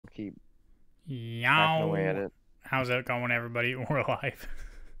keep hacking away at Yow. it. How's that going, everybody? We're live.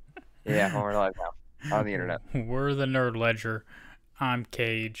 Yeah, we're live now on the internet. We're the Nerd Ledger. I'm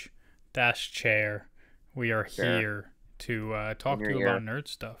Cage. That's Chair. We are Sure. here to In talk your to you about ear. nerd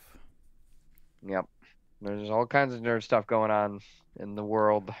stuff. Yep. There's all kinds of nerd stuff going on in the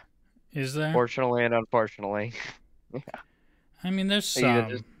world, Is there? fortunately and unfortunately. I mean, there's You just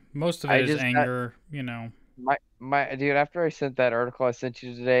some. Most of it I is just got anger, you know. my dude, after I sent that article I sent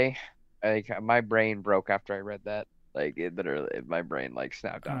you today, like my brain broke after I read that. Like it literally my brain like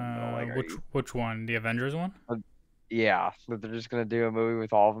snapped out in the middle. Like, are Which you which one? The Avengers one? uh, yeah, that they're just gonna do a movie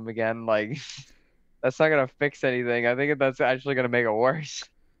with all of them again. Like that's not gonna fix anything. I think that's actually gonna make it worse.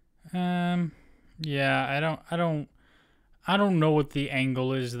 Um, yeah, I don't know what the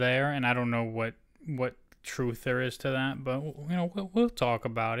angle is there, and I don't know what truth there is to that. But we'll talk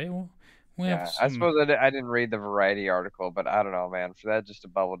about it. We have Yeah, I some. suppose I didn't read the Variety article, but I don't know, man. For that just to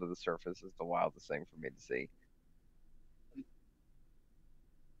bubble to the surface is the wildest thing for me to see.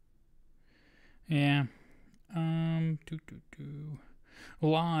 Yeah. Do.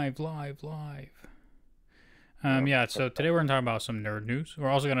 Live, live, live. Yep. Yeah, so today we're going to talk about some nerd news. We're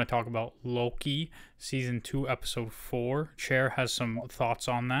also going to talk about Loki Season 2, Episode 4. Chair has some thoughts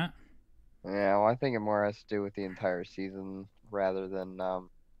on that. Yeah, well, I think it more has to do with the entire season rather than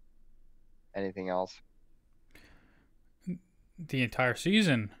anything else. The entire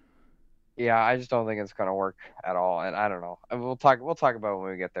season. Yeah, I just don't think it's gonna work at all, and I don't know. And we'll talk about it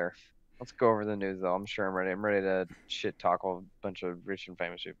when we get there. Let's go over the news though. I'm sure I'm ready. I'm ready to shit talk a bunch of rich and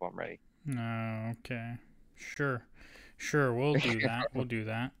famous people. I'm ready. Okay. Sure. Sure, we'll do that. We'll do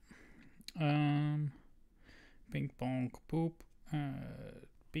that. Um, Bink bonk boop.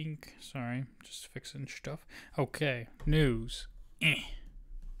 Bink. Sorry, just fixing stuff. Okay, news. Eh.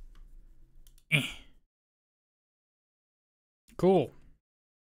 Eh. Cool.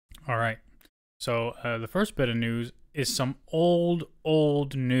 All right. So the first bit of news is some old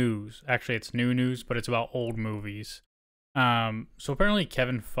news. Actually, it's new news, but it's about old movies. So apparently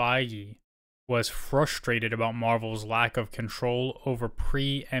Kevin Feige was frustrated about Marvel's lack of control over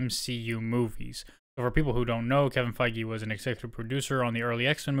pre-MCU movies. So for people who don't know, Kevin Feige was an executive producer on the early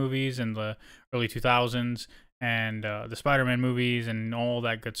X-Men movies in the early 2000s and the Spider-Man movies and all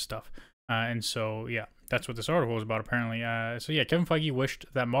that good stuff. And so, yeah, that's what this article was about, apparently. So, yeah, Kevin Feige wished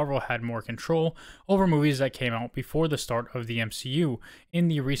that Marvel had more control over movies that came out before the start of the MCU. In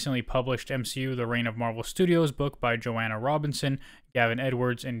the recently published MCU, The Reign of Marvel Studios book by Joanna Robinson, Gavin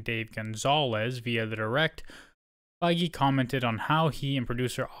Edwards, and Dave Gonzalez via The Direct, Feige commented on how he and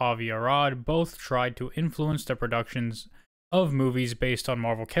producer Avi Arad both tried to influence the productions of movies based on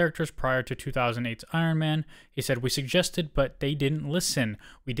Marvel characters prior to 2008's Iron Man. He said, "We suggested, but they didn't listen.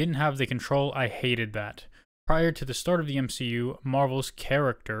 We didn't have the control. I hated that." Prior to the start of the MCU, Marvel's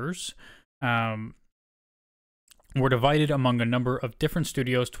characters were divided among a number of different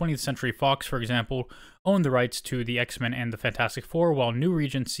studios. 20th Century Fox, for example, owned the rights to the X-Men and the Fantastic Four, while New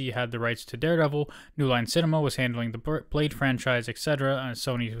Regency had the rights to Daredevil. New Line Cinema was handling the Blade franchise, etc.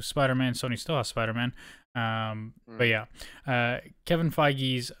 Sony was Spider-Man. Sony still has Spider-Man. But yeah, Kevin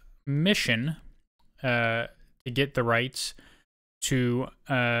Feige's mission to get the rights to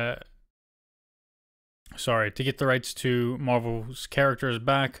Marvel's characters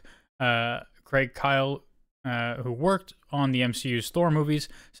back. Craig Kyle, who worked on the MCU's Thor movies,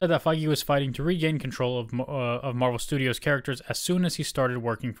 said that Feige was fighting to regain control of Marvel Studios characters as soon as he started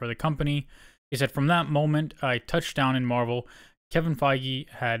working for the company. He said, "From that moment I touched down in Marvel, Kevin Feige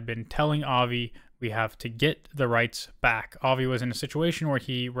had been telling Avi, we have to get the rights back." Avi was in a situation where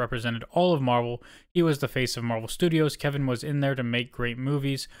he represented all of Marvel. He was the face of Marvel Studios. Kevin was in there to make great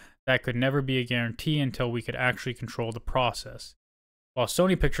movies. That could never be a guarantee until we could actually control the process. While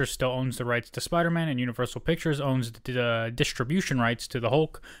Sony Pictures still owns the rights to Spider-Man and Universal Pictures owns the distribution rights to the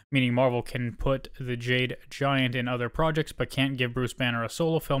Hulk, meaning Marvel can put the Jade Giant in other projects but can't give Bruce Banner a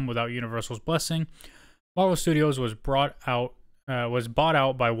solo film without Universal's blessing. Marvel Studios was bought out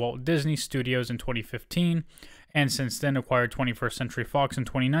by Walt Disney Studios in 2015, and since then acquired 21st Century Fox in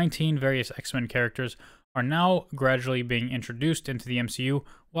 2019. Various X-Men characters are now gradually being introduced into the MCU,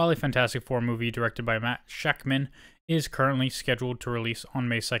 while a Fantastic Four movie directed by Matt Shakman is currently scheduled to release on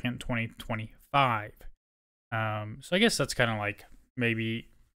May 2nd, 2025. So I guess that's kind of like maybe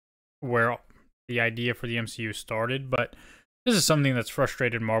where the idea for the MCU started, but this is something that's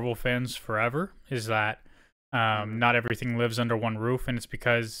frustrated Marvel fans forever, is that not everything lives under one roof, and it's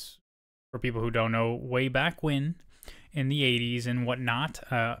because, for people who don't know, way back when, in the 80s and whatnot,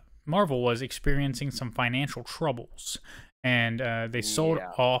 Marvel was experiencing some financial troubles, and they sold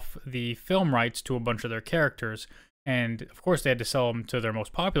off the film rights to a bunch of their characters. And of course, they had to sell them to their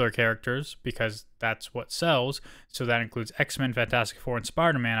most popular characters because that's what sells. So that includes X-Men, Fantastic Four, and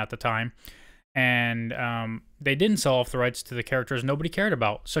Spider-Man at the time. And they didn't sell off the rights to the characters nobody cared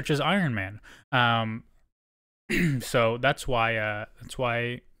about, such as Iron Man. So that's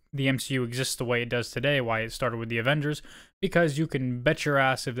why the MCU exists the way it does today. Why it started with the Avengers, because you can bet your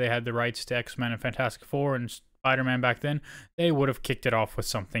ass if they had the rights to X-Men and Fantastic Four and Spider-Man back then, they would have kicked it off with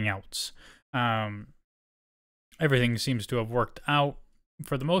something else. Everything seems to have worked out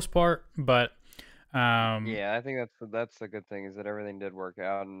for the most part, but Yeah, I think that's the good thing is that everything did work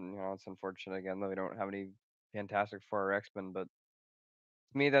out, and it's unfortunate again that we don't have any Fantastic Four or X-Men, but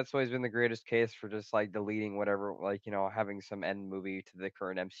to me that's always been the greatest case for just like deleting whatever, like having some end movie to the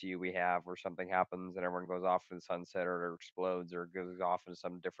current MCU we have, where something happens and everyone goes off in the sunset or explodes or goes off in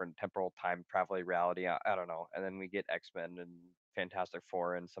some different temporal time travel reality. I don't know, and then we get X-Men and Fantastic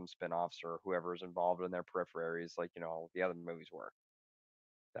Four and some spin-offs or whoever's involved in their peripheries, like the other movies were.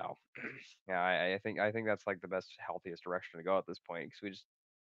 So, yeah, I think that's like the best, healthiest direction to go at this point because we just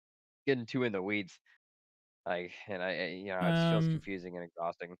getting too in the weeds, like, and it just feels um, confusing and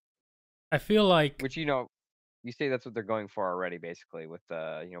exhausting. I feel like Which you say that's what they're going for already, basically, with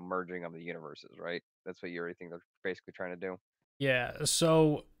the merging of the universes, right? That's what you already think they're basically trying to do. yeah.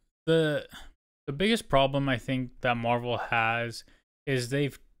 So the the biggest problem I think that Marvel has is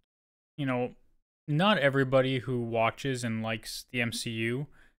they've you know not everybody who watches and likes the MCU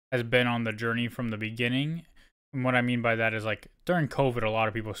has been on the journey from the beginning. And what I mean by that is like during COVID, a lot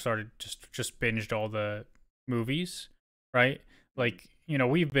of people started just binged all the movies, right? Like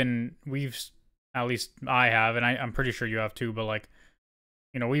we've at least I have, and I'm pretty sure you have too. But like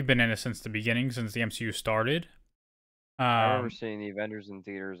we've been in it since the beginning, since the MCU started. I remember Um, seeing the Avengers in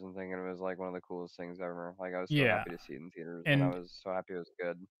theaters and thinking it was like one of the coolest things ever. Like I was so yeah, happy to see it in theaters, and I and was so happy it was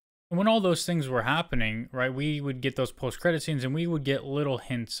good. when all those things were happening, right, we would get those post credit scenes and we would get little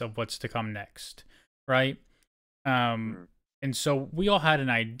hints of what's to come next, right? Um, Mm. and so we all had an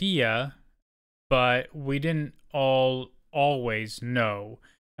idea, but we didn't all always know.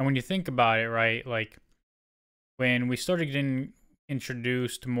 And when you think about it, right, like when we started getting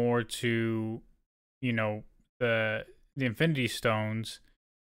introduced more to, you know, the Infinity Stones,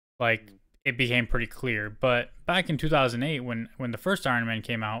 like Mm. it became pretty clear. But back in 2008, when the first Iron Man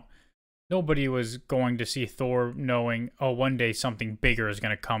came out, nobody was going to see Thor knowing, oh, one day something bigger is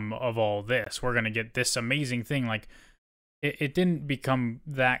going to come of all this. We're going to get this amazing thing. Like, it didn't become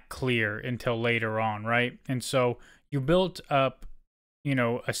that clear until later on, right? And so you built up,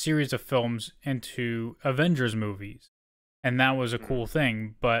 a series of films into Avengers movies. And that was a Mm. cool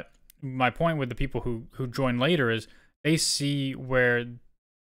thing. But my point with the people who join later is they see where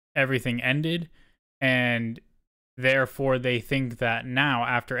everything ended, and therefore they think that now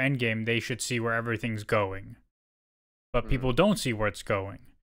after Endgame they should see where everything's going, but Mm. people don't see where it's going,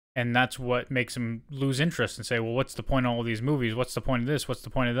 and that's what makes them lose interest and say, well, what's the point of all these movies? What's the point of this? What's the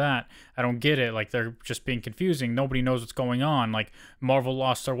point of that? I don't get it. Like, they're just being confusing. Nobody knows what's going on. Like, Marvel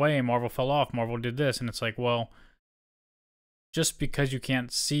lost their way, Marvel fell off, Marvel did this, and it's like, well, just because you can't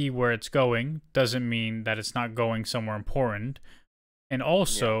see where it's going doesn't mean that it's not going somewhere important. And Yeah.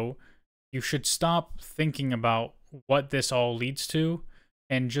 also, you should stop thinking about what this all leads to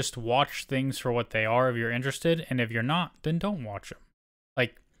and just watch things for what they are if you're interested. And if you're not, then don't watch them.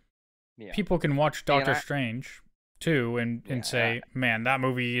 Like, Yeah. people can watch See, and Doctor Strange too and yeah, say, man, that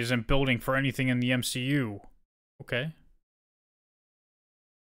movie isn't building for anything in the MCU. Okay.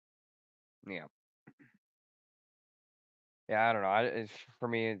 yeah. Yeah, I don't know. For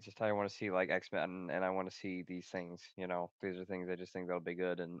me, it's just I want to see like X-Men, and I want to see these things. These are things I just think that'll be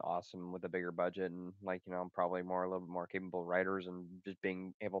good and awesome with a bigger budget, and like probably a little bit more capable writers, and just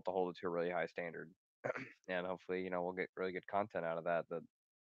being able to hold it to a really high standard. And hopefully, we'll get really good content out of that. That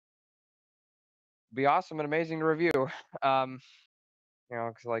be awesome and amazing to review. Um,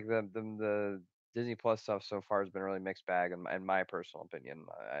 because like the Disney Plus stuff so far has been a really mixed bag, in my personal opinion.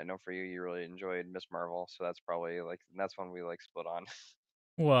 I know for you, you really enjoyed Miss Marvel, so that's probably like that's one we like split on.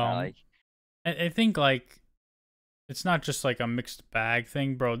 I Well, like. I think, like, it's not just like a mixed bag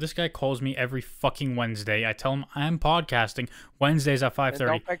thing, bro. This guy calls me every fucking Wednesday. I tell him I'm podcasting Wednesdays at Then 5:30.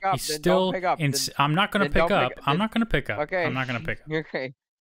 don't pick He's up. Then don't still pick up. in. Then I'm not gonna then pick don't pick. up. I'm Then not gonna pick up. I'm okay. not gonna pick up. Okay.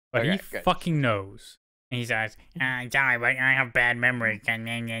 But he Okay. Good. fucking knows. And he says, sorry, but I have bad memory.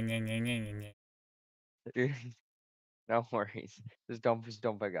 No worries. Just don't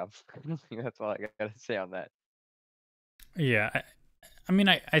pick up. That's all I gotta say on that. Yeah, I mean,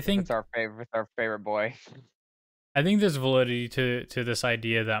 I think It's our favorite boy. there's validity to this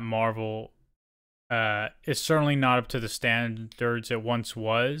idea that Marvel is certainly not up to the standards it once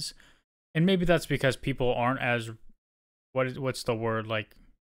was, and maybe that's because people aren't as what's the word, like,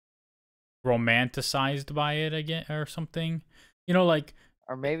 romanticized by it again or something. You know, like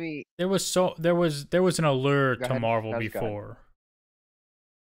Or maybe there was an allure go to ahead. Marvel No, just go ahead. before.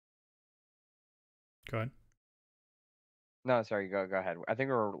 Go ahead. No, sorry, go ahead. I think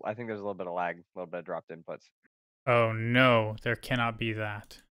there's a little bit of lag, a little bit of dropped inputs. Oh no, there cannot be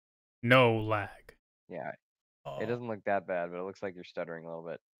that. No lag. Yeah, it Oh, doesn't look that bad, but it looks like you're stuttering a little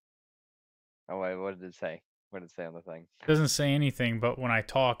bit. Oh wait, what did it say? What did it say on the thing? doesn't say anything, but when I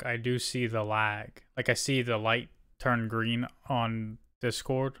talk, I do see the lag. Like I see the light turn green on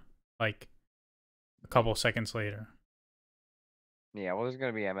Discord, like a couple seconds later. Yeah, well, there's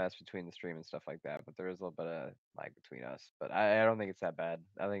gonna be MS between the stream and stuff like that, but there is a little bit of lag between us. But I don't think it's that bad.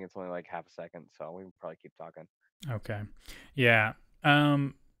 I think it's only like half a second, so we can probably keep talking. Okay. Yeah.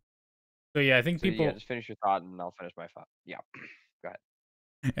 Um. So yeah, I think So yeah, people. just finish your thought and I'll finish my thought. Yeah, go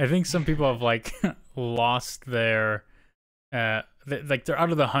I think some people have ahead. like lost their like they're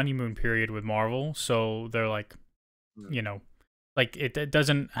out of the honeymoon period with Marvel, so they're like, Mm. you know, like it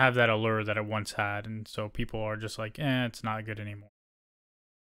doesn't have that allure that it once had, and so people are just like, it's not good anymore.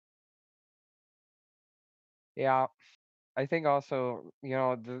 Yeah, I think also,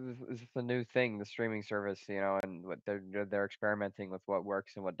 this is the new thing, the streaming service, and what they're experimenting with what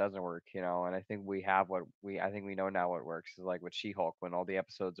works and what doesn't work, and I think I think we know now what works is like with She-Hulk when all the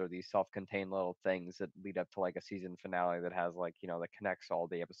episodes are these self-contained little things that lead up to like a season finale that has like, that connects all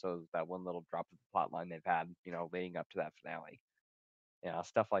the episodes with that one little drop of the plot line they've had, leading up to that finale.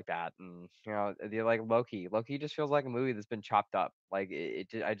 Stuff like that, and like Loki. Loki just feels like a movie that's been chopped up. Like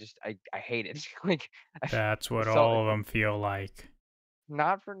I hate it. Like I, f- That's what so all of them feel like.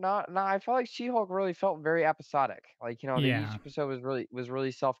 not for not no, I felt like She-Hulk really felt very episodic. Like, that each Yeah, episode was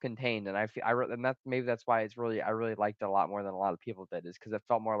really self-contained, and and that's maybe that's why I really liked it a lot more than a lot of people did, is because it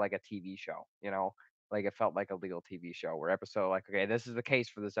felt more like a TV show. Like it felt like a legal TV show where episode like, okay, this is the case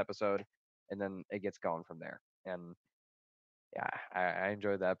for this episode, and then it gets going from there. And yeah, I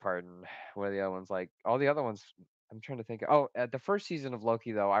enjoyed that part. And one of the other ones, like all the other ones, I'm trying to think. Oh, the first season of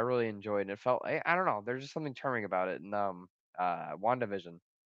Loki though, I really enjoyed. And it felt, I don't know, there's just something charming about it. And WandaVision.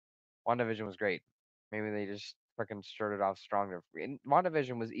 WandaVision was great. Maybe they just freaking started off stronger. And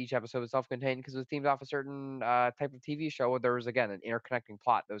WandaVision was each episode was self-contained because it was themed off a certain type of TV show where there was again an interconnecting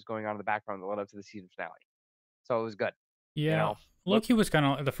plot that was going on in the background that led up to the season finale. So it was good. You yeah. know, look, Loki was kind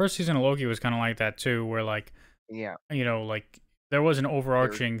of the first season of Loki was kind of like that too, where like, yeah, like there was an there,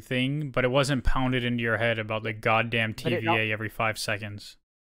 overarching thing, but it wasn't pounded into your head about yeah, the goddamn but it TVA every 5 seconds.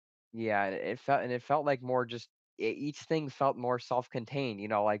 Yeah, and it felt like more just each thing felt more self-contained.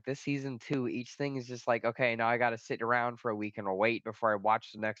 Like this season two, each thing is just like, okay, now I got to sit around for a week and wait before I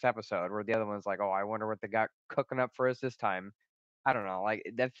watch the next episode. Where the other one's like, oh, I wonder what they got cooking up for us this time. I don't know, like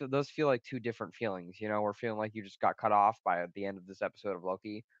those feel like two different feelings. We're feeling like you just got cut off by the end of this episode of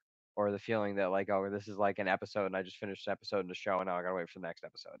Loki, or the feeling that like, oh, this is like an episode and I just finished an episode in the show and now I gotta wait for the next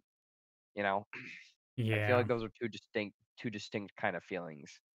episode. You know. I feel Yeah. like those are two distinct kind of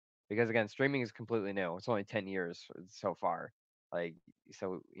feelings. Because again, streaming is completely new. It's only 10 years so far. Like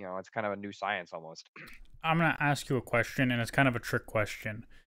so, it's kind of a new science almost. I'm gonna ask you a question, and it's kind of a trick question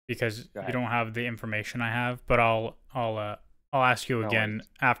because Go you ahead. don't have the information I have. But I'll ask you No again worries.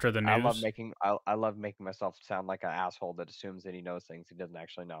 after the I love news. making I love making myself sound like an asshole that assumes that he knows things he doesn't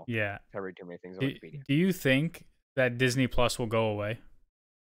actually know. Yeah. I read too many things on Do Wikipedia. Do you think that Disney Plus will go away?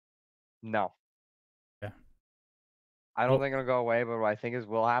 No. Yeah. I don't Well, think it'll go away, but what I think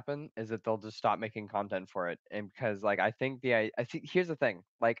will happen is that they'll just stop making content for it. And because like I think here's the thing,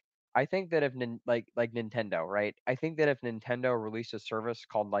 like I think that if like Nintendo, right? I think that if Nintendo released a service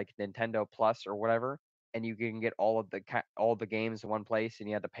called like Nintendo Plus or whatever, and you can get all the games in one place and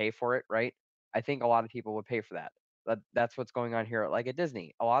you had to pay for it, right? I think a lot of people would pay for that. That's what's going on here. Like at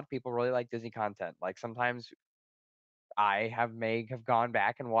Disney, a lot of people really like Disney content. Like sometimes may have gone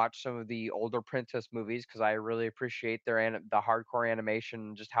back and watched some of the older princess movies because I really appreciate the hardcore animation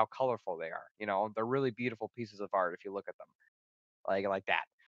and just how colorful they are. They're really beautiful pieces of art if you look at them like that.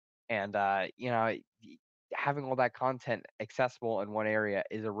 And having all that content accessible in one area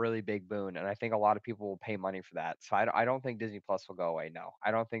is a really big boon, and I think a lot of people will pay money for that. So I don't think Disney Plus will go away. No,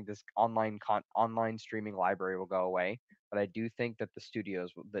 I don't think this online streaming library will go away. But I do think that the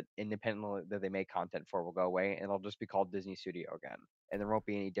studios that independently that they make content for will go away, and it'll just be called Disney Studio again, and there won't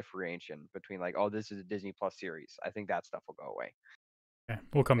be any differentiation between like, oh, this is a Disney Plus series. I think that stuff will go away. okay.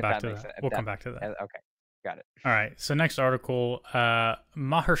 We'll come If back that to makes that. sense. If We'll that come back to that. okay, got it. All right. So next article,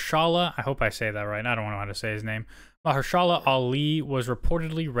 Mahershala. I hope I say that right. I don't know how to say his name. No Mahershala worries. Ali was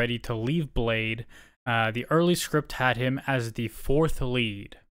reportedly ready to leave Blade. The early script had him as the fourth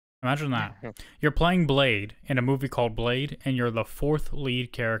lead. Imagine that. You're playing Blade in a movie called Blade, and you're the fourth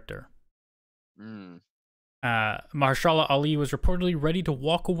lead character. Mm. Mahershala Ali was reportedly ready to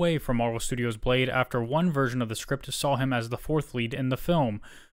walk away from Marvel Studios' Blade after one version of the script saw him as the fourth lead in the film.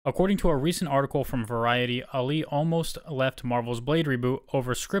 According to a recent article from Variety, Ali almost left Marvel's Blade reboot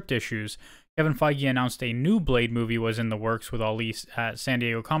over script issues. Kevin Feige announced a new Blade movie was in the works with Ali at San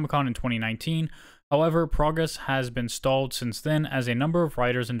Diego Comic-Con in 2019. However, progress has been stalled since then as a number of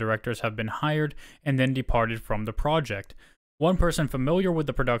writers and directors have been hired and then departed from the project. One person familiar with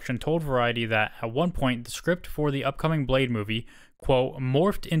the production told Variety that at one point the script for the upcoming Blade movie, quote,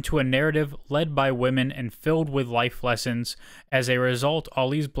 morphed into a narrative led by women and filled with life lessons. As a result,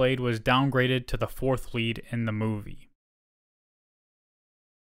 Ali's Blade was downgraded to the fourth lead in the movie.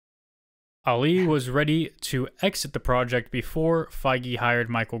 Ali was ready to exit the project before Feige hired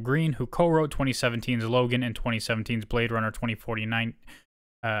Michael Green, who co-wrote 2017's Logan and 2017's Blade Runner 2049.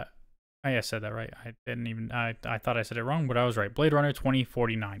 I said that right. I didn't even. I thought I said it wrong, but I was right. Blade Runner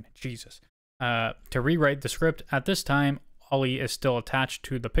 2049. Jesus. To rewrite the script at this time, Ali is still attached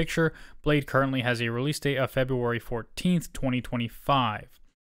to the picture. Blade currently has a release date of February 14th, 2025.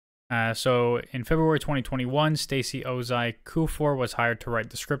 So in February 2021, Stacey Ozai Kufor was hired to write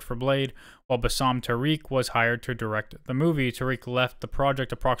the script for Blade, while Bassam Tariq was hired to direct the movie. Tariq left the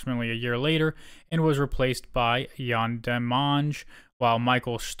project approximately a year later and was replaced by Yann Demange, while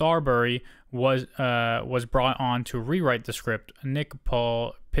Michael Starbury was brought on to rewrite the script. Nick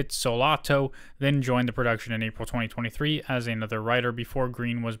Paul Pizzolatto then joined the production in April 2023 as another writer before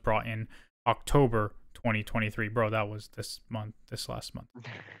Green was brought in October 2023. Bro, that was this last month.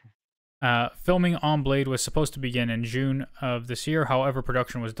 Filming on Blade was supposed to begin in June of this year. However,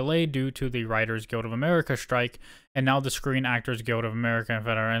 production was delayed due to the Writers Guild of America strike, and now the Screen Actors Guild of America and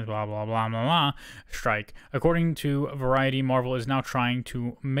Veterans blah blah blah blah blah strike. According to Variety, Marvel is now trying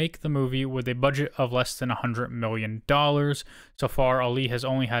to make the movie with a budget of less than $100 million. So far, Ali has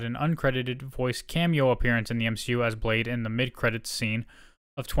only had an uncredited voice cameo appearance in the MCU as Blade in the mid-credits scene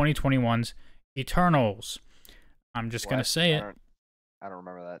of 2021's Eternals. I'm just gonna say it. I don't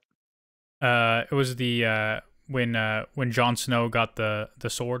remember that. It was the when Jon Snow got the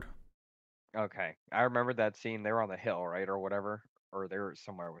sword. Okay, I remember that scene. They were on the hill, right, or whatever, or they were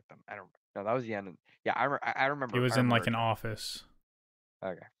somewhere with them. I don't. No, that was the end. Yeah, I remember. He was I in like remember an office.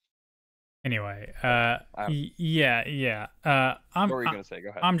 Okay. Anyway, yeah. What were you gonna say? Go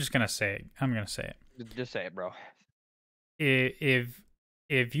ahead. I'm just gonna say it. I'm gonna say it. Just say it, bro.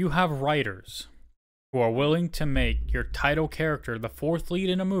 If you have writers who are willing to make your title character the fourth lead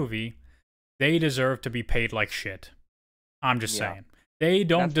in a movie, they deserve to be paid like shit. I'm just saying. They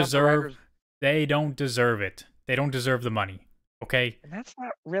don't deserve. They don't deserve it. They don't deserve the money. Okay. And that's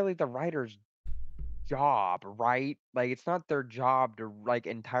not really the writer's job, right? Like, it's not their job to like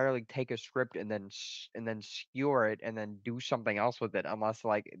entirely take a script and then skewer it and then do something else with it, unless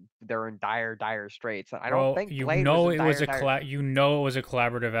like they're in dire straits. I don't think Blade was in dire. You know it was a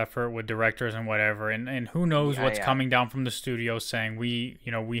collaborative effort with directors and whatever, and who knows what's coming down from the studio saying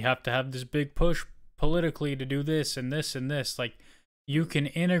we have to have this big push politically to do this and this and this. Like, you can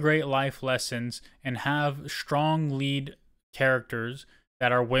integrate life lessons and have strong lead characters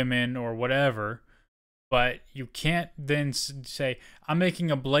that are women or whatever. But you can't then say, I'm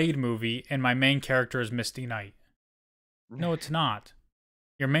making a Blade movie and my main character is Misty Knight. No, it's not.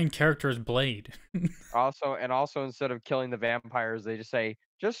 Your main character is Blade. Also, instead of killing the vampires, they just say,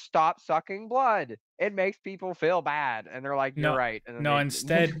 just stop sucking blood. It makes people feel bad. And they're like, you're right. And then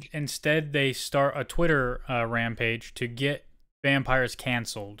instead they start a Twitter rampage to get vampires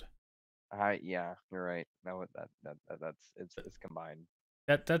canceled. Yeah, you're right. No, it's combined.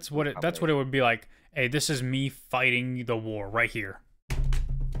 That's what it would be like. Hey, this is me fighting the war right here.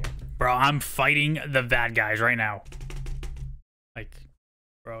 Bro, I'm fighting the bad guys right now. Like,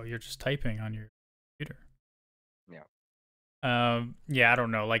 bro, you're just typing on your computer. Yeah. Yeah, I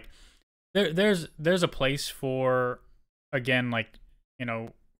don't know. Like, there's a place for, again, like,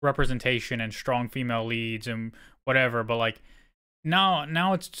 representation and strong female leads and whatever, but like,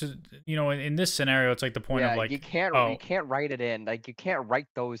 now it's just, in this scenario, it's like the point of like, you can't write it in. Like, you can't write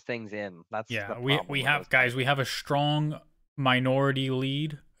those things in. That's the problem we have guys. We have a strong minority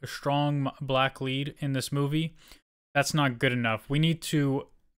lead, a strong black lead in this movie. That's not good enough. We need to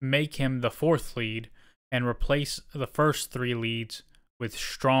make him the fourth lead and replace the first three leads with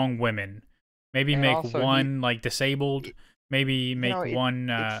strong women. Maybe make one like disabled. Maybe make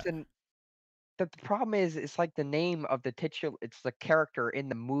one. The problem is, it's like the name of the titular. It's the character in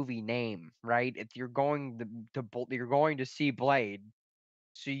the movie name, right? If you're going to see Blade,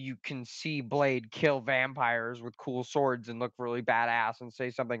 so you can see Blade kill vampires with cool swords and look really badass and say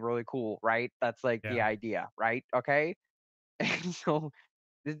something really cool, right? That's like the Yeah. idea, right? Okay. And so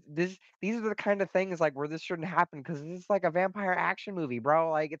these are the kind of things like where this shouldn't happen because this is like a vampire action movie,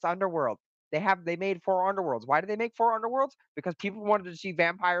 bro. Like it's Underworld. They made 4 Underworlds. Why did they make 4 Underworlds? Because people wanted to see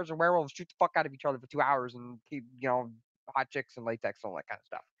vampires and werewolves shoot the fuck out of each other for 2 hours and hot chicks and latex and all that kind of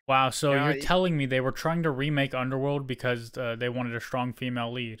stuff. Wow, so You know, you're telling me they were trying to remake Underworld because they wanted a strong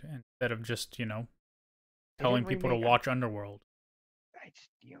female lead instead of just, they didn't telling people to remake. watch Underworld. I just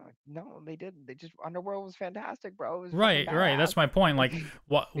no, they didn't. They just Underworld was fantastic, bro. It was fucking Right, right. badass. That's my point. Like,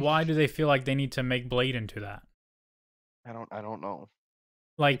 why do they feel like they need to make Blade into that? I don't know.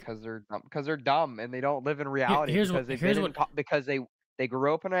 Like, Because they're dumb. Because they're dumb and they don't live in reality because they've been here's in what. because they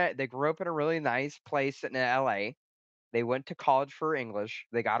grew up in a really nice place in LA. They went to college for English.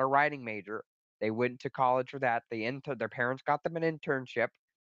 They got a writing major. They went to college for that. Their parents got them an internship,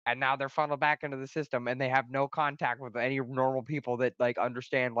 and now they're funneled back into the system, and they have no contact with any normal people that like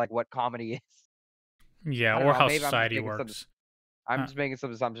understand like what comedy is. Yeah, I don't or know. how Maybe society works. I'm just making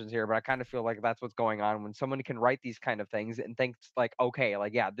some assumptions here, but I kind of feel like that's what's going on when someone can write these kind of things and thinks like, okay,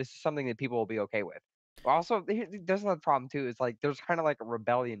 like yeah, this is something that people will be okay with. But also, there's another problem too. Is like there's kind of like a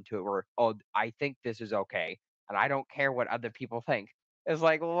rebellion to it, where oh, I think this is okay, and I don't care what other people think. It's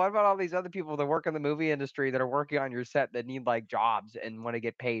like, well, what about all these other people that work in the movie industry that are working on your set that need like jobs and want to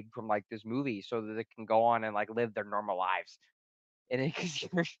get paid from like this movie so that they can go on and like live their normal lives? And because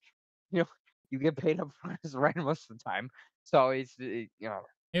you're, you know, you get paid up front is right most of the time. So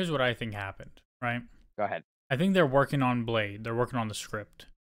Here's what I think happened, right? go ahead. I think they're working on Blade. They're working on the script.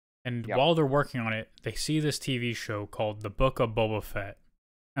 And Yep. while they're working on it, they see this TV show called The Book of Boba Fett.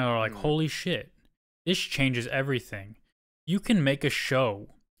 And they're like, Mhm. holy shit, this changes everything. You can make a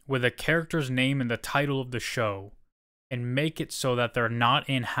show with a character's name in the title of the show and make it so that they're not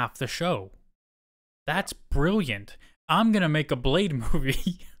in half the show. That's brilliant. I'm going to make a Blade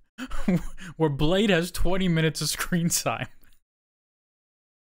movie where Blade has 20 minutes of screen time.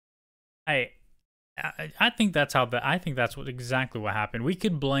 I think that's I think that's exactly what happened. We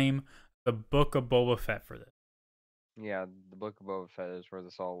could blame the Book of Boba Fett for this. Yeah, the Book of Boba Fett is where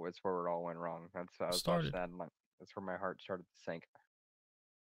it's where it all went wrong. I was watching Started. that and that's where my heart started to sink.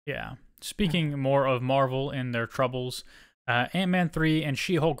 Yeah. Speaking more of Marvel and their troubles, Ant-Man 3 and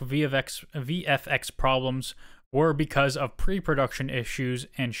She-Hulk VFX problems were because of pre-production issues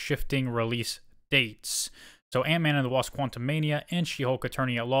and shifting release dates. So Ant-Man and the Wasp: Quantumania and She-Hulk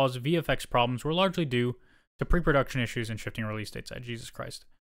Attorney at Law's VFX problems were largely due to pre-production issues and shifting release dates. Jesus Christ.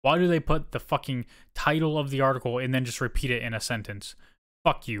 Why do they put the fucking title of the article and then just repeat it in a sentence?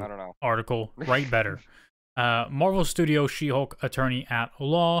 Fuck you, I don't know. article. Write better. Marvel Studio She-Hulk Attorney at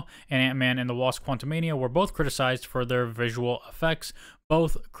Law and Ant-Man and the Wasp: Quantumania were both criticized for their visual effects,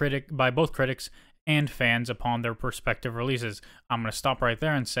 by both critics and fans upon their respective releases. I'm going to stop right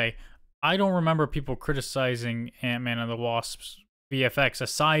there and say, I don't remember people criticizing Ant-Man and the Wasp's VFX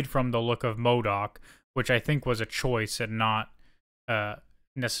aside from the look of MODOK, which I think was a choice and not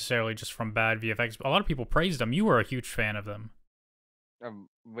necessarily just from bad VFX. A lot of people praised them. You were a huge fan of them.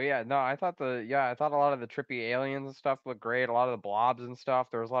 But yeah, no, I thought I thought a lot of the trippy aliens and stuff looked great. A lot of the blobs and stuff.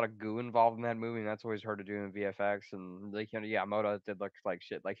 There was a lot of goo involved in that movie, and that's always hard to do in VFX. And like yeah, Moto did look like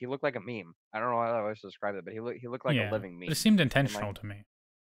shit. Like he looked like a meme. I don't know how I to describe it, but he looked like a Yeah, living but it meme. seemed And like intentional to me.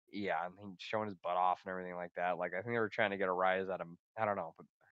 yeah, and he showing his butt off and everything like that. Like I think they were trying to get a rise out of him. I don't know, but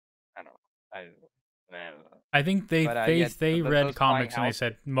I don't know. I don't know. I think they But they yeah, they read those flying comics and they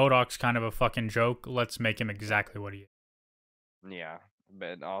said MODOK's kind of a fucking joke. Let's make him exactly what he is. Yeah,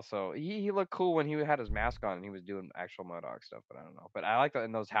 but also he looked cool when he had his mask on and he was doing actual MODOK stuff. But I don't know. But I like that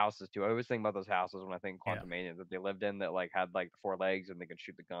in those houses too. I always think about those houses when I think Yeah, Quantumania that they lived in that like had like 4 legs and they could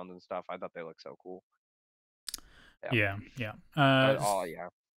shoot the guns and stuff. I thought they looked so cool. Yeah. yeah. But oh yeah,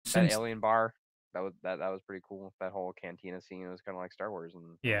 that Since alien bar that was pretty cool. That whole cantina scene was kind of like Star Wars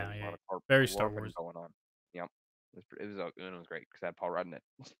and there was a lot of very Star warping Wars. going on. Yep, it was great because I had Paul Rudd in it.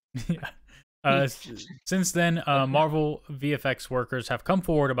 Yeah. Since then, Marvel VFX workers have come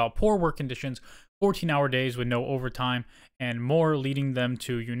forward about poor work conditions, 14-hour days with no overtime, and more, leading them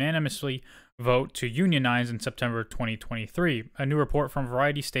to unanimously vote to unionize in September 2023. A new report from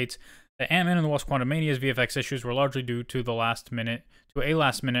Variety states that Ant-Man and the Wasp: Quantumania's VFX issues were largely due to a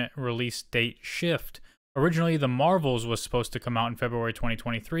last-minute release date shift. Originally, The Marvels was supposed to come out in February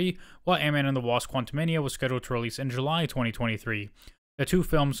 2023, while Ant-Man and the Wasp: Quantumania was scheduled to release in July 2023. The two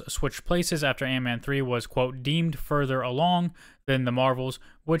films switched places after Ant-Man 3 was, quote, deemed further along than The Marvels,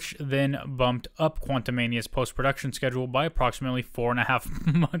 which then bumped up Quantumania's post-production schedule by approximately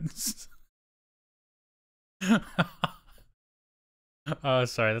 4.5 months. Oh,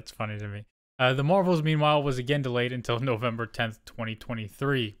 sorry, that's funny to me. The Marvels, meanwhile, was again delayed until November 10th,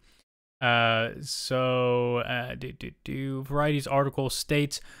 2023. Variety's article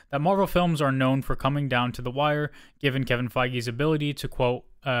states that Marvel films are known for coming down to the wire, given Kevin Feige's ability to, quote,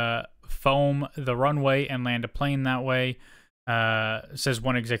 foam the runway and land a plane that way, says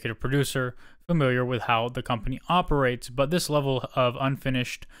one executive producer familiar with how the company operates. But this level of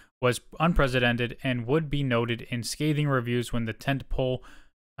unfinished was unprecedented and would be noted in scathing reviews when the tentpole,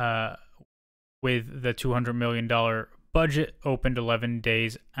 with the $200 million budget, opened 11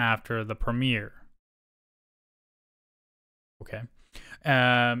 days after the premiere. Okay.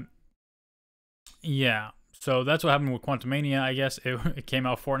 Yeah. So that's what happened with Quantumania, I guess. It came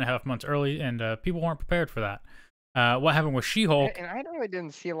out 4.5 months early, and people weren't prepared for that. What happened with She-Hulk? And I really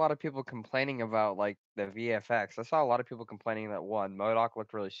didn't see a lot of people complaining about like the VFX. I saw a lot of people complaining that one, MODOK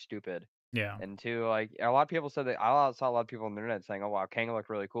looked really stupid. Yeah. And two, like a lot of people said that I saw a lot of people on the internet saying, "Oh wow, Kang looked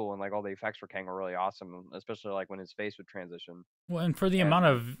really cool," and like all the effects for Kang were really awesome, especially like when his face would transition. Well, and for the amount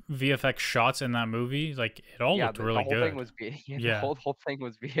And of VFX shots in that movie, like it all yeah, looked the really whole thing good. was yeah, the Yeah. whole thing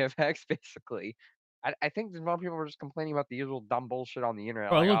was VFX basically. I think a lot of people were just complaining about the usual dumb bullshit on the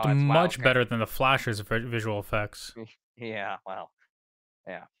internet, Well, it like, looked "Oh, it's wow, much okay." better than the Flash's visual effects. Yeah, well,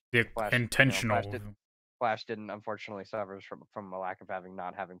 yeah. The Flash, intentional. Flash didn't unfortunately suffers from a lack of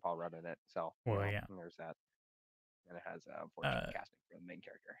not having Paul Rudd in it. So Well, yeah. there's that, and it has unfortunate Uh, casting for the main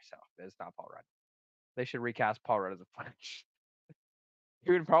character. So it's not Paul Rudd. They should recast Paul Rudd as a Flash.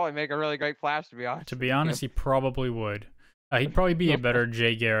 He would probably make a really great Flash, to be honest to with be you. honest, he probably would. He'd probably be a better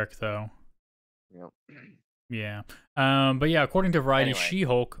Jay Garrick, though. Yeah. But yeah, according to Variety, Anyway.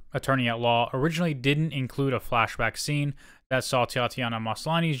 She-Hulk, attorney at law, originally didn't include a flashback scene that saw Tatiana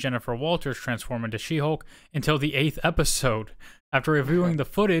Maslany's Jennifer Walters transform into She-Hulk until the 8th episode. After reviewing the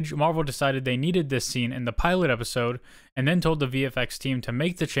footage, Marvel decided they needed this scene in the pilot episode and then told the VFX team to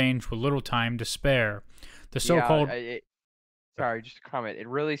make the change with little time to spare. The so-called... Sorry, just a comment. It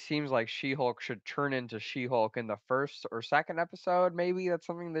really seems like She-Hulk should turn into She-Hulk in the first or second episode. Maybe that's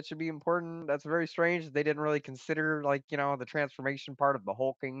something that should be important. That's very strange. They didn't really consider, like, the transformation part of the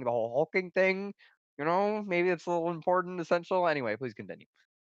whole hulking thing. Maybe it's a little important, essential. Anyway, please continue.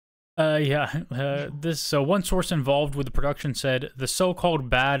 So one source involved with the production said the so-called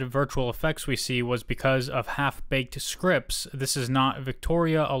bad virtual effects we see was because of half-baked scripts. This is not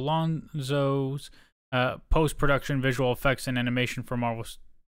Victoria Alonso's post-production visual effects and animation for Marvel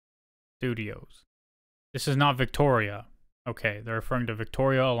Studios. This is not Victoria. Okay, they're referring to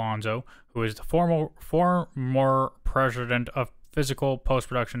Victoria Alonso, who is the former president of physical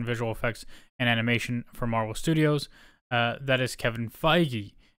post-production visual effects and animation for Marvel Studios. That is Kevin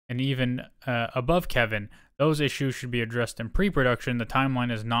Feige. And even above Kevin, those issues should be addressed in pre-production. The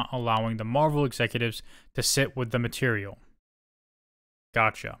timeline is not allowing the Marvel executives to sit with the material.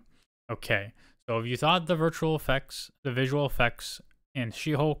 Gotcha. Okay. So if you thought the visual effects in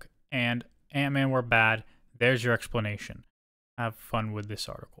She-Hulk and Ant-Man were bad, there's your explanation. Have fun with this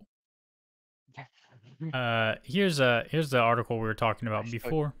article. Here's the article we were talking about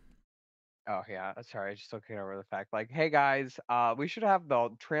before. Oh yeah, sorry, I just looking over the fact, like, hey guys, we should have the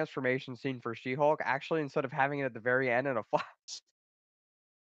transformation scene for She-Hulk actually instead of having it at the very end in a flash.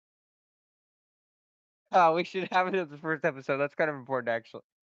 We should have it at the first episode. That's kind of important, actually.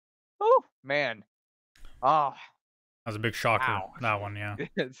 Oh man. Oh, that was a big shocker. wow. That one, yeah.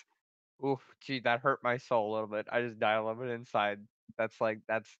 Oof, gee, that hurt my soul a little bit. I just died a little bit inside.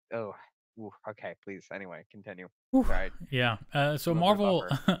 Oh. Ooh, okay, please. Anyway, continue. Right. Yeah. So Marvel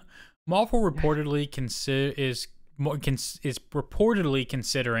reportedly is reportedly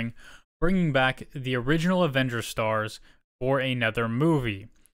considering bringing back the original Avengers stars for another movie.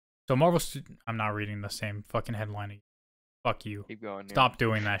 So I'm not reading the same fucking headline. Fuck you. Keep going. Stop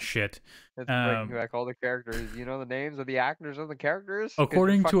doing that shit. Let's bring back all the characters. You know the names of the actors and the characters?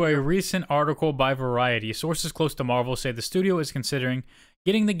 According to a recent article by Variety, sources close to Marvel say the studio is considering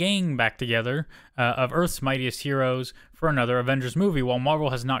getting the gang back together of Earth's mightiest heroes for another Avengers movie. While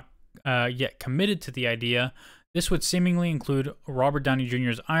Marvel has not yet committed to the idea, this would seemingly include Robert Downey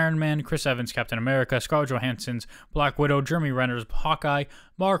Jr.'s Iron Man, Chris Evans' Captain America, Scarlett Johansson's Black Widow, Jeremy Renner's Hawkeye,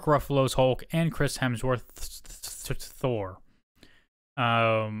 Mark Ruffalo's Hulk, and Chris Hemsworth's Thor.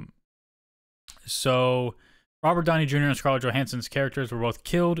 So Robert Downey Jr. and Scarlett Johansson's characters were both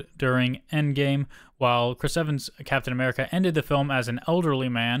killed during Endgame, while Chris Evans' Captain America ended the film as an elderly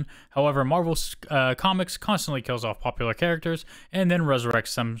man. However, Marvel's comics constantly kills off popular characters and then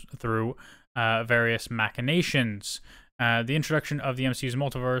resurrects them through various machinations. The introduction of the MCU's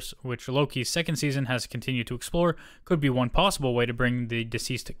multiverse, which Loki's second season has continued to explore, could be one possible way to bring the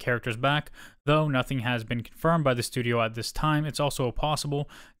deceased characters back, though nothing has been confirmed by the studio at this time. It's also possible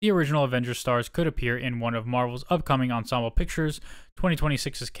the original Avengers stars could appear in one of Marvel's upcoming ensemble pictures,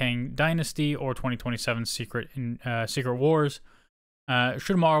 2026's Kang Dynasty or 2027's Secret Wars.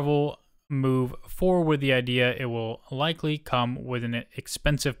 Should Marvel move forward with the idea, it will likely come with an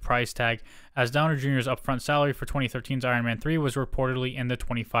expensive price tag, as Downey Jr.'s upfront salary for 2013's Iron Man 3 was reportedly in the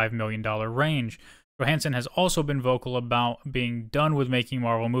 $25 million range. Johansson has also been vocal about being done with making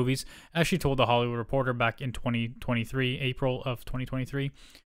Marvel movies, as she told The Hollywood Reporter back in April of 2023.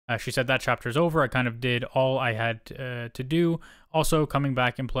 She said, "That chapter's over. I kind of did all I had to do. Also, coming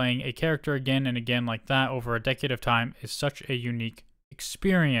back and playing a character again and again like that over a decade of time is such a unique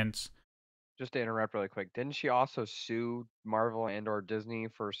experience." Just to interrupt really quick, didn't she also sue Marvel and or Disney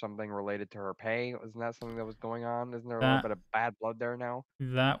for something related to her pay? Isn't that something that was going on? Isn't there a little That bit of bad blood there now?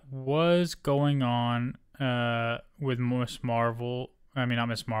 that was going on with Miss Marvel. I mean, not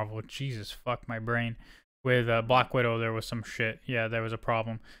Miss Marvel. Jesus, fuck my brain. With Black Widow, there was some shit. Yeah, there was a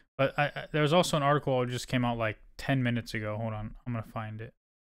problem. But there was also an article that just came out like 10 minutes ago. Hold on, I'm gonna find it.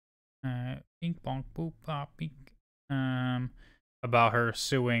 Pink bonk boop pop pink. About her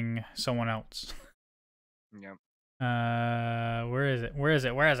suing someone else. Yep. Where is it? Where is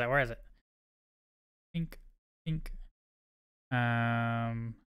it? Where is it? Where is it? Pink.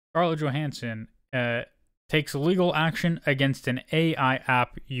 Scarlett Johansson takes legal action against an AI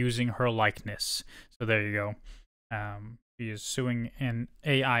app using her likeness. So there you go. She is suing an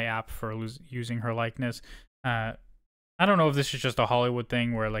AI app for using her likeness. I don't know if this is just a Hollywood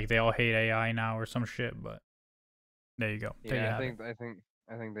thing where like they all hate AI now or some shit, but there you go. Yeah, I think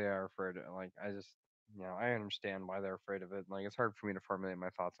they are afraid of, like, I understand why they're afraid of it. Like, it's hard for me to formulate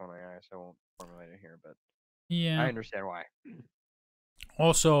my thoughts on AI, so I won't formulate it here, but yeah. I understand why.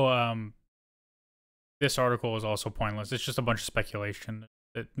 Also, this article is also pointless. It's just a bunch of speculation.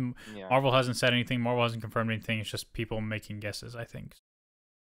 Marvel hasn't said anything. Marvel hasn't confirmed anything. It's just people making guesses, I think.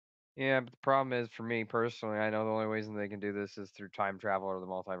 Yeah, but the problem is, for me personally, I know the only ways they can do this is through time travel or the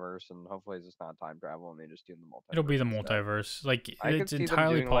multiverse, and hopefully it's just not time travel and they just do the multiverse. It'll be the instead. multiverse. Like, I could it's see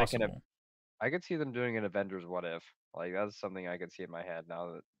entirely them doing possible. I could see them doing an Avengers What If. Like, that's something I could see in my head now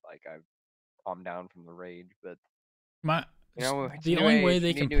that, like, I've calmed down from the rage. But the only way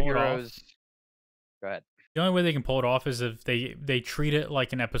they can pull it off. Go ahead. The only way they can pull it off is if they treat it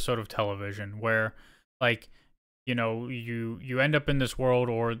like an episode of television, where, like, you end up in this world,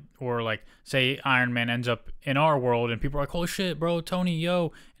 or like, say Iron Man ends up in our world, and people are like, "Holy shit, bro, Tony,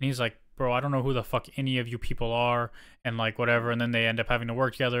 yo," and he's like, "Bro, I don't know who the fuck any of you people are," and like whatever, and then they end up having to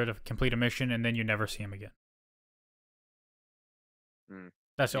work together to complete a mission, and then you never see him again.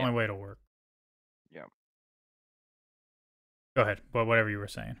 That's the only way it'll work. Yeah. Go ahead, but whatever you were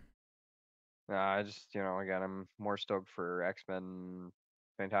saying. I just, again, I'm more stoked for X-Men,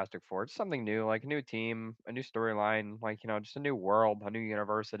 Fantastic Four. It's something new, like a new team, a new storyline, like, just a new world, a new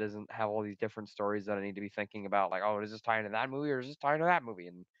universe that doesn't have all these different stories that I need to be thinking about. Like, oh, is this tying to that movie or is this tying to that movie?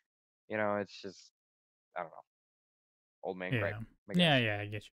 And, it's just, I don't know. Old man Craig. Yeah, I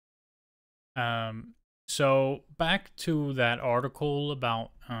get you. So back to that article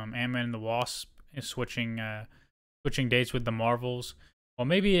about Ant-Man and the Wasp is switching dates with the Marvels. Well,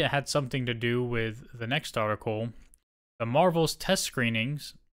 maybe it had something to do with the next article. The Marvels test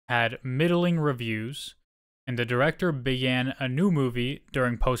screenings had middling reviews, and the director began a new movie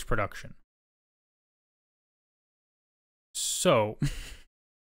during post-production. So,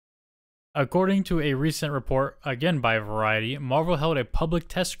 according to a recent report, again by Variety, Marvel held a public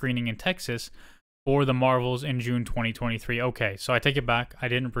test screening in Texas for the Marvels in June 2023. Okay, so I take it back. I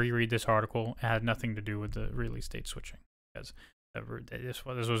didn't reread this article. It had nothing to do with the release date switching, because this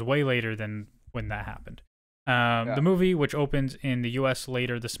was way later than when that happened. The movie, which opens in the U.S.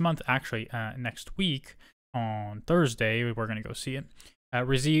 later this month, actually next week on Thursday, we're going to go see it,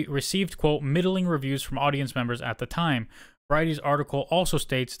 received, quote, middling reviews from audience members at the time. Variety's article also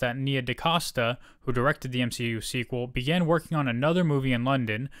states that Nia DaCosta, who directed the MCU sequel, began working on another movie in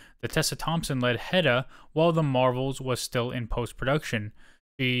London, the Tessa Thompson-led Hedda, while The Marvels was still in post-production.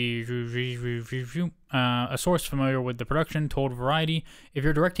 A source familiar with the production told Variety, "If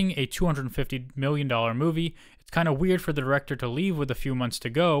you're directing a $250 million movie, it's kind of weird for the director to leave with a few months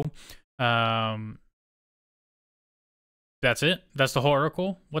to go." That's it? That's the whole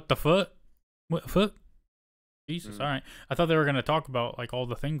article? What the fuck? What the fuck? Jesus, alright. I thought they were going to talk about like all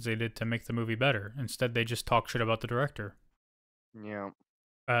the things they did to make the movie better. Instead, they just talk shit about the director. Yeah.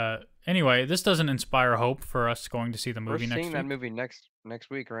 Anyway, this doesn't inspire hope for us going to see the movie next week. We're seeing that movie next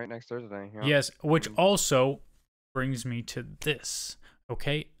week, right? Next Thursday. Yeah. Yes, which also, brings me to this.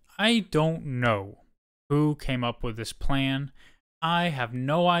 Okay, I don't know who came up with this plan. I have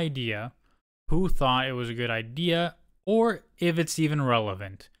no idea who thought it was a good idea or if it's even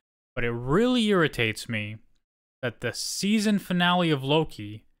relevant. But it really irritates me that the season finale of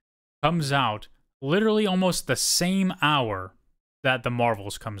Loki comes out literally almost the same hour that the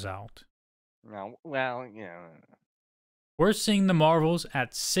Marvels comes out. No, well, yeah. We're seeing the Marvels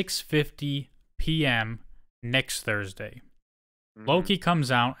at 6:50 p.m. next Thursday. Loki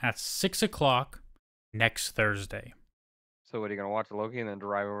comes out at 6 o'clock next Thursday. So what, are you going to watch Loki and then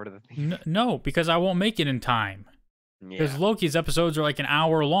drive over to the theater? No, because I won't make it in time. Because Loki's episodes are like an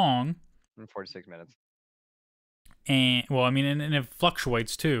hour long. 46 minutes. And, well, I mean, and it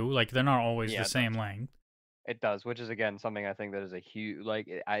fluctuates too. Like, they're not always the same length. It does, which is, again, something I think that is a huge, like,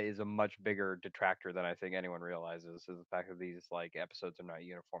 is a much bigger detractor than I think anyone realizes, is the fact that these, like, episodes are not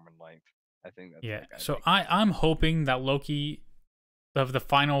uniform in length. I think that's, yeah. So I'm hoping that Loki, of the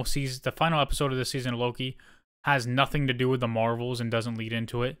final season, the final episode of this season of Loki, has nothing to do with the Marvels and doesn't lead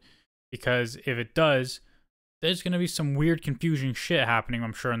into it. Because if it does, there's going to be some weird confusion shit happening,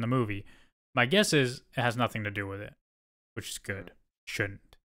 I'm sure, in the movie. My guess is it has nothing to do with it, which is good.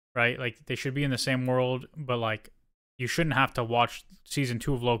 Shouldn't, right? Like, they should be in the same world, but, like, you shouldn't have to watch season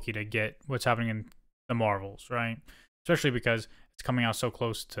 2 of Loki to get what's happening in the Marvels, right? Especially because it's coming out so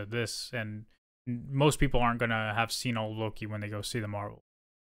close to this, and most people aren't going to have seen old Loki when they go see the Marvel.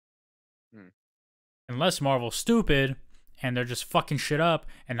 Unless Marvel's stupid, and they're just fucking shit up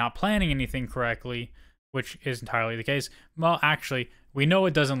and not planning anything correctly, which is entirely the case. Well, actually, we know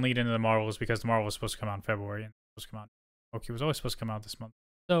it doesn't lead into the Marvels because the Marvel was supposed to come out in February and supposed to come out. Loki was always supposed to come out this month.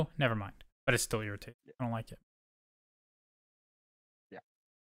 So, never mind. But it's still irritating. I don't like it. Yeah.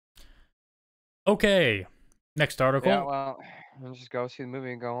 Okay. Next article. Yeah, well, I'll just go see the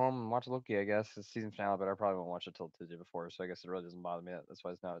movie and go home and watch Loki, I guess. It's season finale, but I probably won't watch it till Tuesday before, so I guess it really doesn't bother me. That's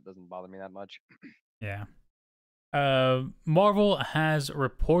why it doesn't bother me that much. Yeah. Marvel has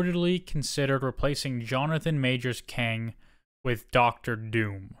reportedly considered replacing Jonathan Majors Kang with Doctor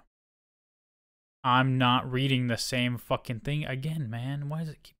Doom. I'm not reading the same fucking thing again, man. Why does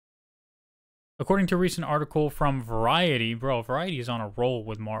it keep... According to a recent article from Variety, bro, Variety is on a roll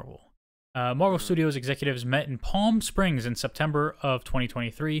with Marvel. Marvel Studios executives met in Palm Springs in September of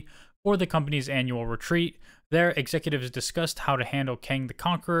 2023 for the company's annual retreat. Their executives discussed how to handle Kang the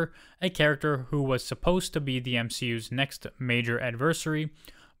Conqueror, a character who was supposed to be the MCU's next major adversary,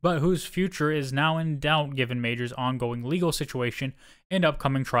 but whose future is now in doubt given Major's ongoing legal situation and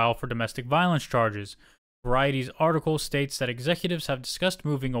upcoming trial for domestic violence charges. Variety's article states that executives have discussed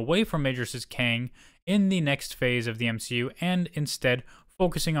moving away from Majors' Kang in the next phase of the MCU and instead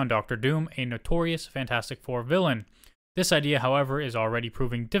focusing on Doctor Doom, a notorious Fantastic Four villain. This idea, however, is already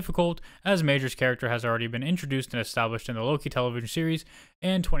proving difficult, as Major's character has already been introduced and established in the Loki television series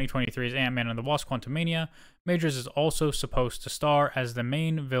and 2023's Ant-Man and the Wasp: Quantumania. Majors is also supposed to star as the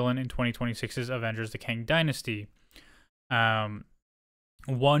main villain in 2026's Avengers: The Kang Dynasty.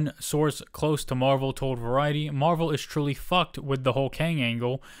 One source close to Marvel told Variety, Marvel is truly fucked with the whole Kang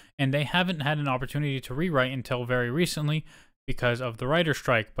angle, and they haven't had an opportunity to rewrite until very recently because of the writer's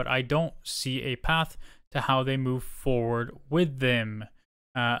strike, but I don't see a path to how they move forward with them.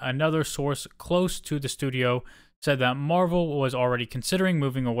 Another source close to the studio said that Marvel was already considering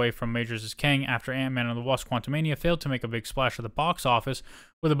moving away from Majors' Kang after Ant-Man and the Wasp: Quantumania failed to make a big splash at the box office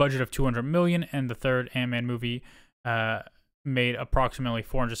with a budget of $200 million, and the third Ant-Man movie made approximately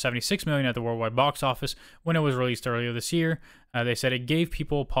 $476 million at the worldwide box office when it was released earlier this year. They said it gave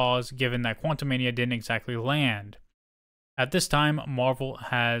people a pause given that Quantumania didn't exactly land. At this time, Marvel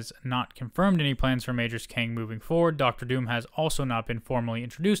has not confirmed any plans for Majors Kang moving forward. Doctor Doom has also not been formally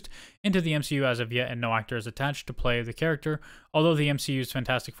introduced into the MCU as of yet, and no actor is attached to play the character, although the MCU's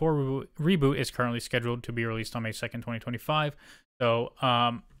Fantastic Four reboot is currently scheduled to be released on May 2nd, 2025. So,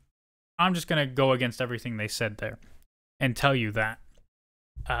 I'm just going to go against everything they said there and tell you that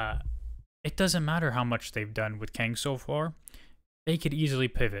it doesn't matter how much they've done with Kang so far. They could easily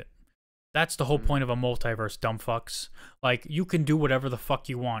pivot. That's the whole point of a multiverse, dumb fucks. Like, you can do whatever the fuck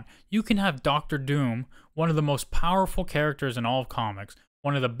you want. You can have Doctor Doom, one of the most powerful characters in all of comics,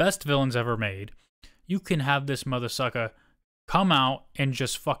 one of the best villains ever made. You can have this mother sucker come out and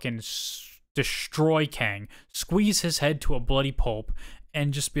just fucking destroy Kang, squeeze his head to a bloody pulp,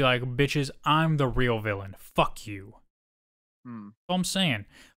 and just be like, bitches, I'm the real villain. Fuck you. That's all I'm saying.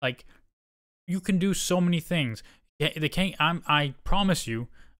 Like, you can do so many things. The Kang, I promise you,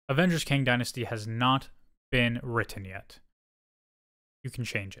 Avengers: Kang Dynasty has not been written yet. You can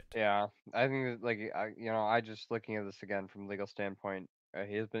change it. Yeah, I think that, like, I just looking at this again from a legal standpoint,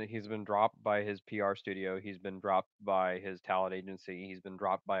 He's been dropped by his PR studio. He's been dropped by his talent agency. He's been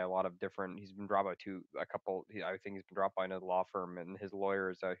dropped by a lot of different. He's been dropped by a couple. I think he's been dropped by another law firm, and his lawyer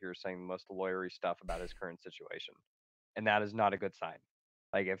is out here saying the most lawyery stuff about his current situation, and that is not a good sign.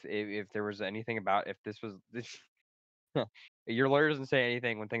 Like if there was anything about if this was this, your lawyer doesn't say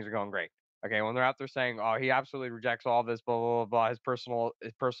anything when things are going great. Okay, when they're out there saying, "Oh, he absolutely rejects all this," blah blah blah, blah. His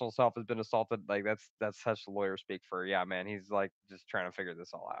personal self has been assaulted. Like that's such lawyer speak for yeah, man. He's like just trying to figure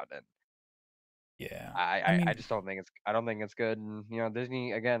this all out, and Yeah. I I mean, just don't think it's good. And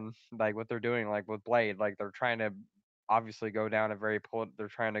Disney again, like what they're doing, like with Blade, like they're trying to obviously go down a they're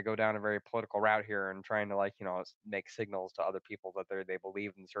trying to go down a very political route here and trying to like make signals to other people that they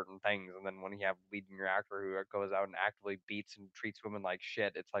believe in certain things. And then when you have leading your actor who goes out and actively beats and treats women like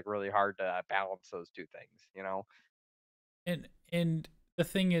shit, it's like really hard to balance those two things. and the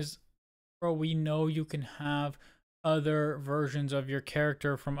thing is, bro, we know you can have other versions of your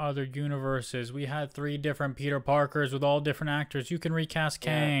character from other universes. We had 3 different Peter Parkers with all different actors. You can recast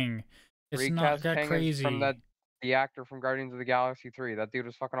Yeah, Kang. It's not recast that Kang is from crazy. the actor from Guardians of the Galaxy 3. That dude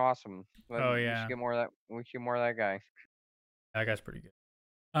was fucking awesome. Oh We should yeah, get more of that. We should get more of that guy. that guy's pretty good.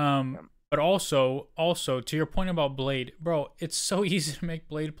 Yeah. But also to your point about Blade, bro, it's so easy to make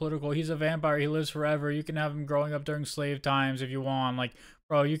Blade political. He's a vampire. He lives forever. You can have him growing up during slave times if you want. Like,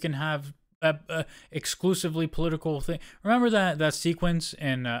 bro, you can have exclusively political thing. Remember that sequence?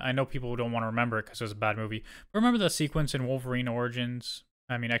 And I know people don't want to remember it because it was a bad movie. But remember that sequence in Wolverine Origins?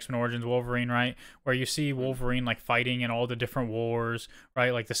 I mean, X-Men Origins Wolverine, right? Where you see Mm. Wolverine like fighting in all the different wars,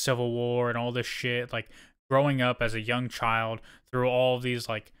 right? Like the Civil War and all this shit. Like growing up as a young child through all these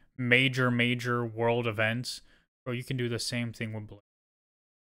like major world events. Bro, you can do the same thing with Blade.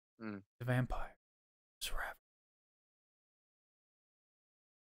 Mm. The vampire. It's forever.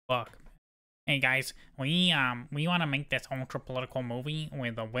 Fuck. Hey guys, we want to make this ultra political movie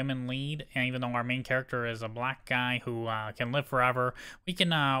with a women lead, and even though our main character is a black guy who can live forever, we can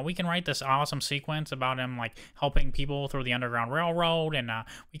write this awesome sequence about him like helping people through the Underground Railroad, and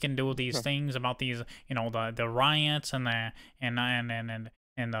we can do these things about these the riots and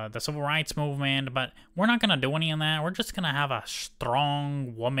the civil rights movement, but we're not gonna do any of that. We're just gonna have a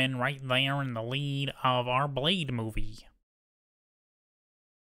strong woman right there in the lead of our Blade movie.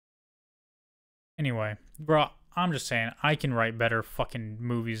 Anyway, bro, I'm just saying, I can write better fucking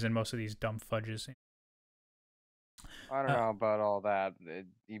movies than most of these dumb fudges. I don't Uh, know about all that.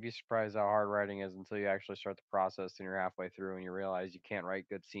 You'd be surprised how hard writing is until you actually start the process and you're halfway through and you realize you can't write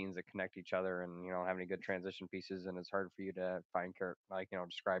good scenes that connect each other and you don't have any good transition pieces and it's hard for you to find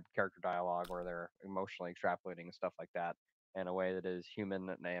describe character dialogue where they're emotionally extrapolating and stuff like that in a way that is human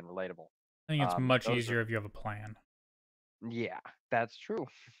and relatable. I think it's much Those are easier if you have a plan. Yeah, that's true.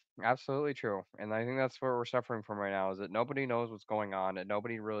 Absolutely true. And I think that's what we're suffering from right now is that nobody knows what's going on and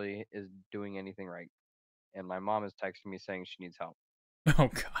nobody really is doing anything right. And my mom is texting me saying she needs help. Oh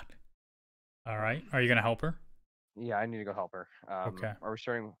God. All right. Are you gonna help her? Yeah, I need to go help her. Okay. Are we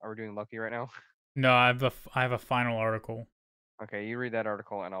starting? Are we doing Loki right now? No, I have a final article. Okay, you read that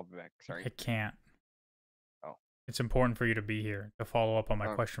article and I'll be back. Sorry. I can't. Oh. It's important for you to be here to follow up on my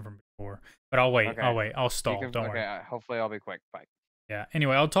Oh, question from before. But I'll wait. okay. I'll wait. I'll You stall. can. Don't Okay. worry. Hopefully, I'll be quick. Bye. Yeah.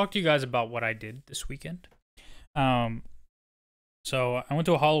 Anyway, I'll talk to you guys about what I did this weekend. Um. So I went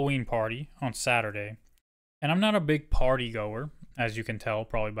to a Halloween party on Saturday, and I'm not a big party goer, as you can tell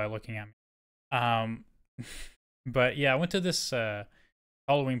probably by looking at me. Um, but yeah, I went to this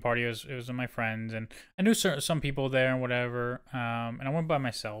Halloween party. It was with my friends, and I knew some people there and whatever. And I went by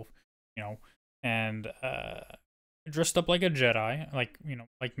myself, you know, and dressed up like a Jedi, like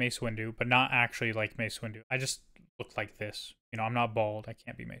like Mace Windu, but not actually like Mace Windu. I just looked like this. I'm not bald. I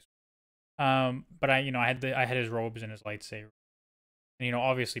can't be Mace. But I had his robes and his lightsaber. And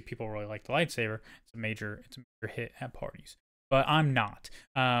obviously people really like the lightsaber. It's a major hit at parties. But I'm not.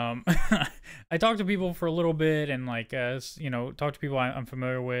 I talked to people for a little bit and talk to people I'm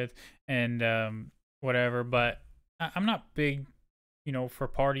familiar with and whatever. But I'm not big, for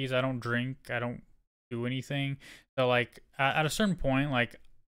parties. I don't drink. I don't do anything. So like at a certain point, like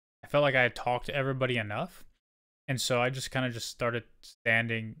I felt like I had talked to everybody enough, and so I just kind of just started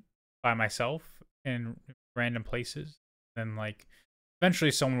standing by myself in random places. And like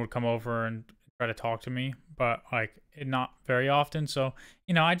eventually someone would come over and try to talk to me, but like not very often. So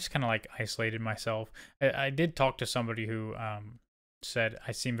I just kind of like isolated myself. I did talk to somebody who said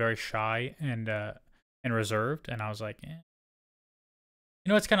I seem very shy and reserved, and I was like,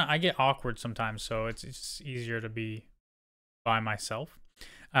 it's kind of, I get awkward sometimes, so it's easier to be by myself.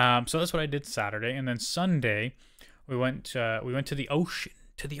 So that's what I did Saturday, and then Sunday we went to the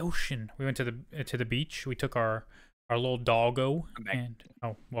ocean. We went to the beach. We took our our little doggo. I'm back.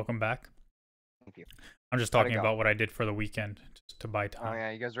 And welcome back. Thank you. I'm just How'd it talking go? about what I did for the weekend just to buy Oh time.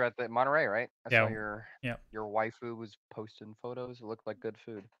 yeah, you guys were at the Monterey, right? I saw Yeah, yeah, your waifu was posting photos. It looked like good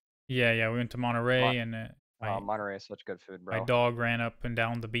food. yeah. We went to Monterey, and my Monterey is such good food, my bro. dog ran up and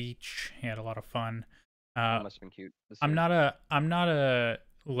down the beach. He had a lot of fun. That Uh, must have been cute to I'm see. not a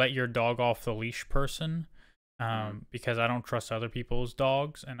let your dog off the leash person, Mm. because I don't trust other people's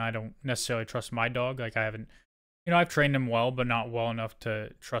dogs, and I don't necessarily trust my dog. Like I haven't, I've trained him well, but not well enough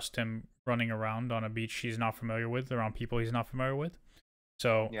to trust him running around on a beach he's not familiar with, around people he's not familiar with.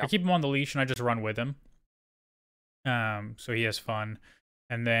 So I Yeah. keep him on the leash and I just run with him. So he has fun.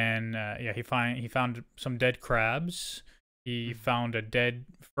 And then he found some dead crabs. He found a dead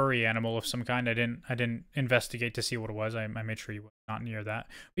furry animal of some kind. I didn't investigate to see what it was. I made sure he was not near that.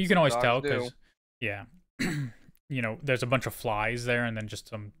 But you can always Dogs tell do. because yeah, there's a bunch of flies there and then just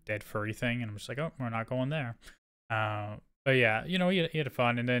some dead furry thing, and I'm just like, oh, we're not going there. But yeah, he had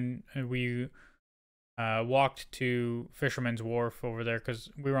fun, and then we walked to Fisherman's Wharf over there because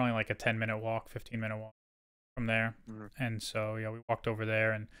we were only like a 10-minute walk, 15-minute walk from there, and so yeah, we walked over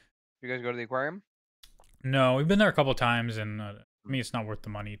there. And You guys go to the aquarium? no, we've been there a couple times, and to me, it's not worth the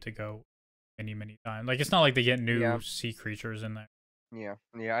money to go many times. Like, it's not like they get new sea creatures in there. Yeah,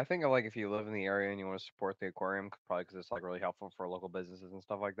 yeah. I think like if you live in the area and you want to support the aquarium, probably because it's like really helpful for local businesses and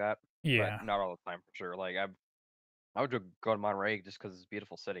stuff like that. Yeah, But not all the time for sure. Like I would go to Monterey just because it's a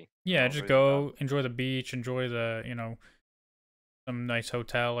beautiful city. yeah. That's Just the reason for go enjoy the beach, enjoy the some nice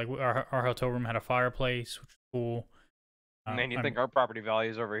hotel. Like our hotel room had a fireplace, which is cool. that. Man, you think our property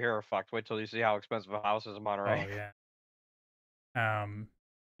values over here are fucked? Wait till you see how expensive a house is in Monterey. Oh yeah.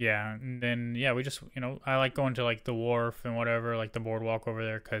 Yeah, and then yeah, we just I like going to like the wharf and whatever, like the boardwalk over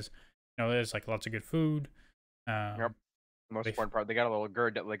there, because there's like lots of good food. Yep. Most important part, they got a little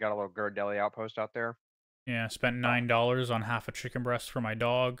Gerd Deli outpost out there. Yeah, spent $9 on half a chicken breast for my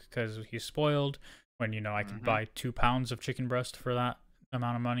dog because he's spoiled. When I could buy 2 pounds of chicken breast for that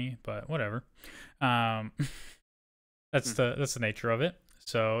amount of money, but whatever. That's the nature of it.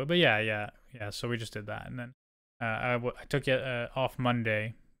 So, but yeah. So we just did that, and then I took it off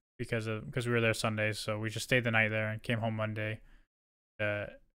Monday because we were there Sunday. So we just stayed the night there and came home Monday.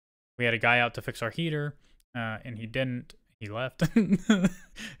 We had a guy out to fix our heater, and he didn't. He left. So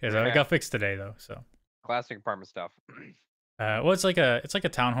it got fixed today though. So classic apartment stuff. Well, it's like a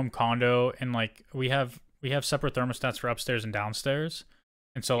townhome condo, and like we have separate thermostats for upstairs and downstairs,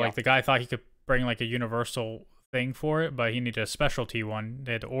 and so like the guy thought he could bring like a universal thing for it, but he needed a specialty one.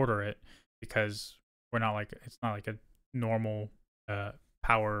 They had to order it because it's not like a normal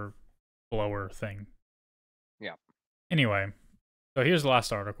power blower thing. Yeah. Anyway, so here's the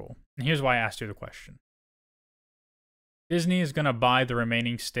last article, and here's why I asked you the question. Disney is gonna buy the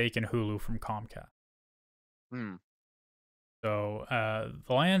remaining stake in Hulu from Comcast. So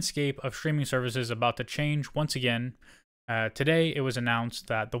the landscape of streaming services is about to change once again. Today, it was announced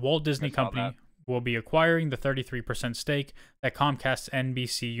that the Walt Disney Company will be acquiring the 33% stake that Comcast's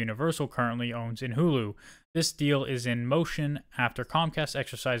NBC Universal currently owns in Hulu. This deal is in motion after Comcast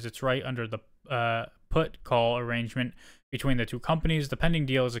exercised its right under the put-call arrangement between the two companies. The pending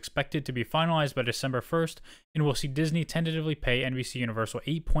deal is expected to be finalized by December 1st and will see Disney tentatively pay NBC Universal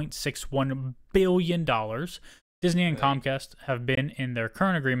 $8.61 billion. Disney and Comcast have been in their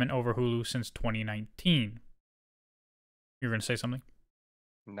current agreement over Hulu since 2019. You were going to say something?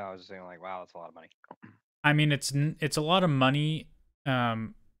 No, I was just saying like, wow, that's a lot of money. I mean, it's a lot of money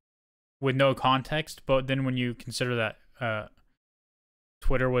with no context, but then when you consider that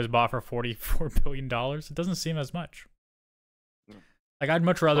Twitter was bought for $44 billion, it doesn't seem as much. Like I'd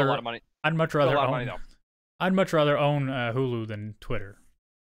much rather a lot of money. I'd much rather own Hulu than Twitter.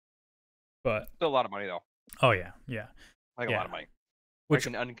 But still a lot of money though. Oh yeah. Like a lot of money. Which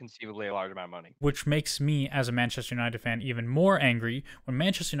an inconceivably large amount of money. Which makes me, as a Manchester United fan, even more angry. When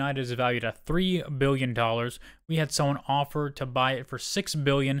Manchester United is valued at $3 billion, we had someone offer to buy it for $6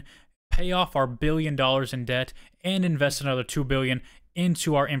 billion, pay off our $1 billion in debt, and invest another $2 billion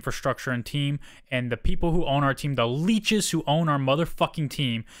into our infrastructure and team. And the people who own our team, the leeches who own our motherfucking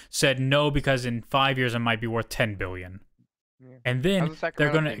team, said no because in 5 years it might be worth $10 billion. Yeah. And then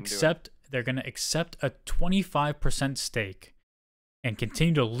they're going to accept a 25% stake and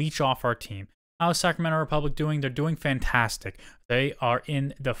continue to leech off our team. How's Sacramento Republic doing? They're doing fantastic. They are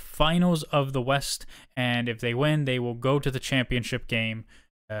in the finals of the West, and if they win, they will go to the championship game.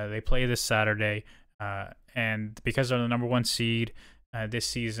 They play this Saturday, and because they're the number 1 seed this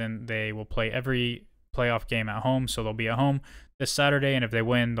season, they will play every playoff game at home, so they'll be at home this Saturday, and if they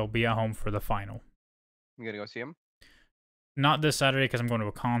win, they'll be at home for the final. You gonna go see them? Not this Saturday because I'm going to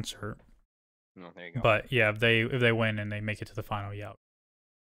a concert. No, there you go. But yeah, if they win and they make it to the final, yeah,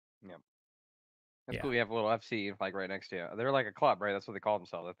 Yeah. That's yeah. cool. You have a little FC like right next to you. They're like a club, right? That's what they call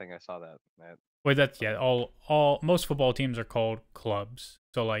themselves. I think I saw that. Wait, that's Something yeah. like All most football teams are called clubs.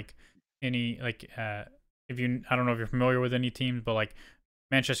 So like any if you I don't know if you're familiar with any teams, but like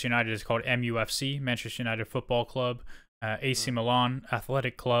Manchester United is called MUFC, Manchester United Football Club, AC mm, Milan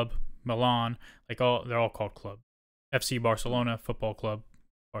Athletic Club, Milan, like all they're all called club. FC mm. Barcelona Football Club,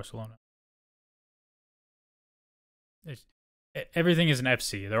 Barcelona. It's, everything is an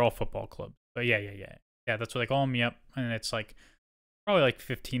FC. They're all football clubs. But yeah. That's what they call them. Yep, and it's like probably like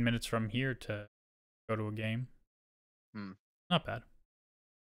 15 minutes from here to go to a game. Hmm. Not bad.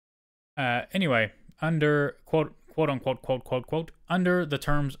 Anyway, under quote unquote quote under the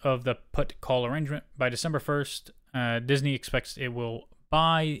terms of the put call arrangement, by December 1st, Disney expects it will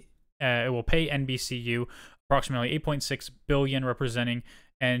pay NBCU approximately 8.6 billion, representing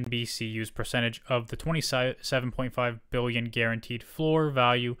NBCU's percentage of the 27.5 billion guaranteed floor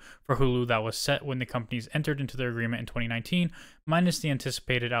value for Hulu that was set when the companies entered into their agreement in 2019, minus the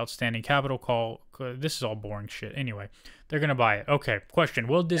anticipated outstanding capital call. This is all boring shit. Anyway, they're gonna buy it. Okay, question: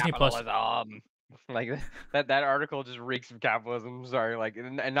 will Disney Plus? Capitalism. Like that article just reeks of capitalism. Sorry, like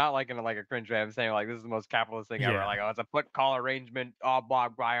and not like in like a cringe way. I'm saying like this is the most capitalist thing ever. Yeah, Like, oh, it's a put call arrangement. Oh, blah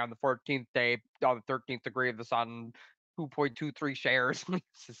blah. On the 14th day, on the 13th degree of the sun, 2.23 shares.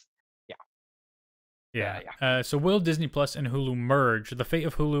 It's just, yeah, yeah. yeah. So will Disney Plus and Hulu merge? The fate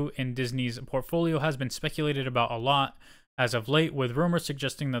of Hulu in Disney's portfolio has been speculated about a lot as of late, with rumors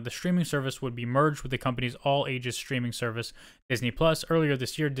suggesting that the streaming service would be merged with the company's all-ages streaming service, Disney Plus. Earlier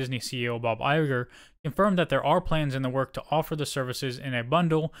this year, Disney CEO Bob Iger confirmed that there are plans in the work to offer the services in a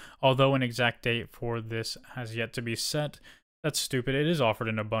bundle, although an exact date for this has yet to be set. That's stupid. It is offered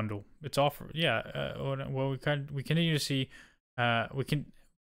in a bundle. It's offered, yeah. Well, we continue to see, we can.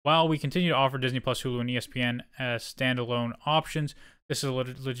 While we continue to offer Disney Plus, Hulu, and ESPN as standalone options, this is a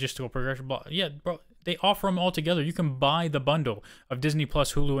logistical progression. Yeah, bro, they offer them all together. You can buy the bundle of Disney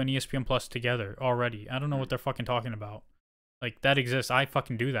Plus, Hulu, and ESPN Plus together already. I don't know what they're fucking talking about. Like, that exists. I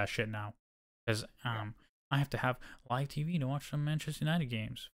fucking do that shit now. Because I have to have live TV to watch some Manchester United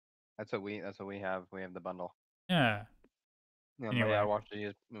games. That's what we have. We have the bundle. Yeah. Yeah, Anyway,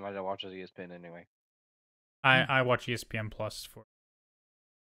 my dad watches ESPN anyway. I watch ESPN Plus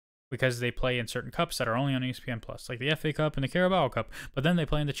because they play in certain cups that are only on ESPN Plus, like the FA Cup and the Carabao Cup. But then they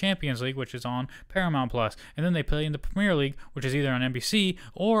play in the Champions League, which is on Paramount Plus, and then they play in the Premier League, which is either on NBC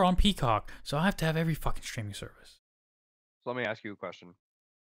or on Peacock. So I have to have every fucking streaming service. So let me ask you a question.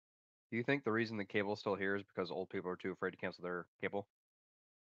 Do you think the reason the cable's still here is because old people are too afraid to cancel their cable?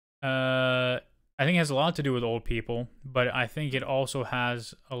 I think it has a lot to do with old people, but I think it also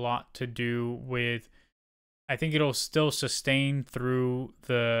has a lot to do with. I think it'll still sustain through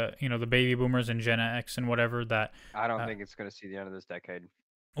the baby boomers and Gen X and whatever that. I don't Uh, think it's going to see the end of this decade.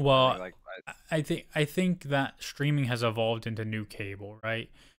 I think well, like I think that streaming has evolved into new cable, right?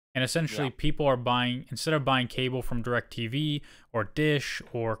 And yeah, essentially, people are buying, instead of buying cable from DirecTV or Dish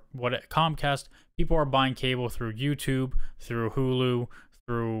or Comcast, people are buying cable through YouTube, through Hulu,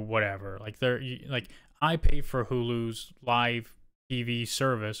 through whatever. Like I pay for Hulu's live TV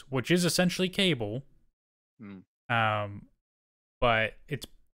service, which is essentially cable, mm, um, but it's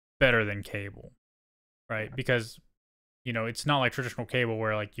better than cable, right? yeah, Because it's not like traditional cable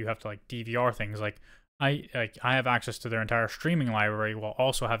where like you have to like DVR things. I have access to their entire streaming library while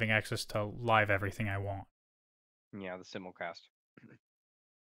also having access to live everything I want. yeah. The simulcast.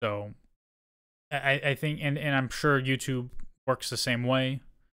 So I think, and I'm sure YouTube works the same way.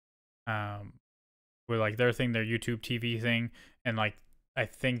 With like their thing, their YouTube TV thing, and like I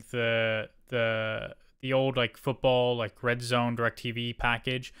think the old like football like Red Zone DirecTV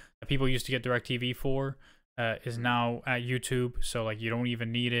package that people used to get DirecTV for is now at YouTube, so like you don't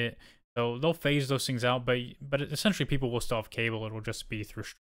even need it. So they'll phase those things out, but essentially people will still have cable. It'll just be through.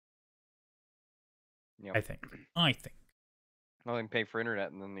 Yep. I think. I think. Well, then pay for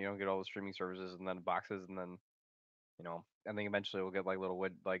internet, and then get all the streaming services, and then boxes, and then I think eventually we'll get like little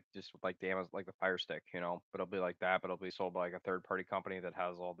wood, like just like the Amazon, like the Fire Stick, but it'll be like that, but it'll be sold by like a third party company that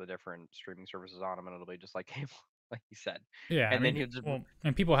has all the different streaming services on them, and it'll be just like cable, like you said. Yeah, I And then mean, he'll just well,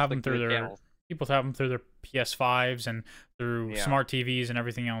 and people have them flick through through the their channels. PS5s and through Yeah, smart TVs and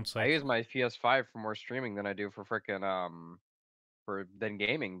everything else. I Like, use my PS5 for more streaming than I do for freaking for than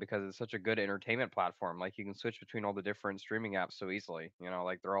gaming because it's such a good entertainment platform. Like you can switch between all the different streaming apps so easily.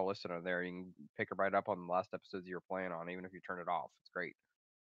 Like they're all listed on there. You can pick it right up on the last episodes you're playing on, even if you turn it off. It's great.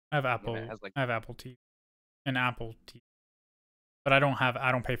 And it has like I have Apple TV and Apple TV, but I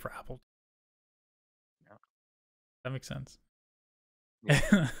don't pay for Apple. yeah, That makes sense.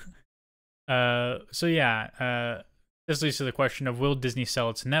 yeah. So yeah, this leads to the question of will Disney sell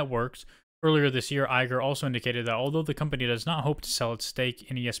its networks? Earlier this year, Iger also indicated that although the company does not hope to sell its stake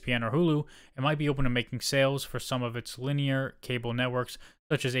in ESPN or Hulu, it might be open to making sales for some of its linear cable networks,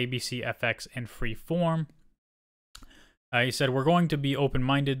 such as ABC, FX, and Freeform. He said, we're going to be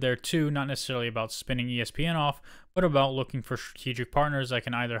open-minded there too, not necessarily about spinning ESPN off, but about looking for strategic partners that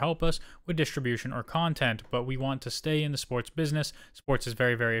can either help us with distribution or content. But we want to stay in the sports business. Sports is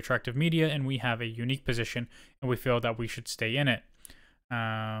very, very attractive media, and we have a unique position, and we feel that we should stay in it.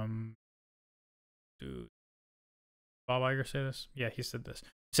 Did Bob Iger say this? Yeah, he said this.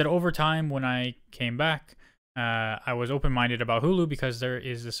 He said, over time, when I came back, I was open-minded about Hulu because there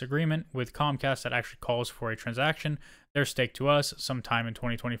is this agreement with Comcast that actually calls for a transaction, their stake to us, sometime in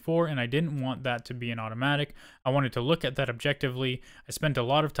 2024, and I didn't want that to be an automatic. I wanted to look at that objectively. I spent a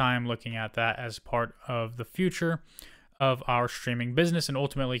lot of time looking at that as part of the future of our streaming business and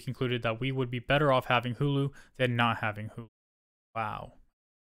ultimately concluded that we would be better off having Hulu than not having Hulu. Wow.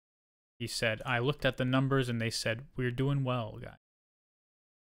 He said, I looked at the numbers and they said, we're doing well, guys.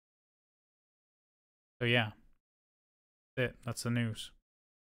 So yeah. That's the news.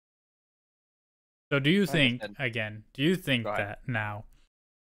 So do you think, again, that now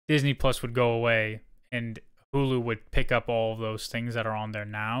Disney Plus would go away and Hulu would pick up all of those things that are on there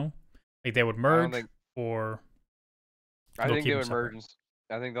now? Like they would merge, or I think they would merge.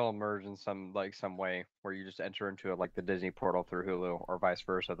 I think they'll merge in some way where you just enter into it like the Disney portal through Hulu, or vice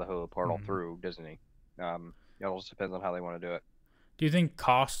versa, the Hulu portal through Disney. It all just depends on how they want to do it. Do you think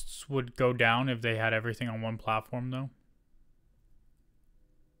costs would go down if they had everything on one platform, though?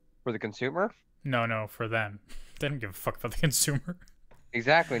 For the consumer? No, for them. They don't give a fuck about the consumer.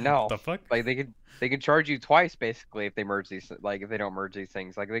 Exactly. No. What the fuck? Like they could charge you twice basically if they merge these. Like if they don't merge these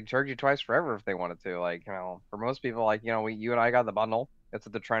things, like they can charge you twice forever if they wanted to. Like for most people, like you and I got the bundle. That's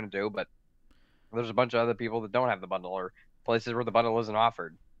what they're trying to do. But there's a bunch of other people that don't have the bundle or places where the bundle isn't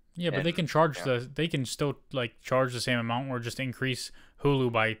offered. Yeah, but they can charge they can still charge the same amount or just increase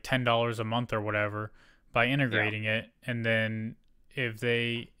Hulu by $10 a month or whatever by integrating it, and then if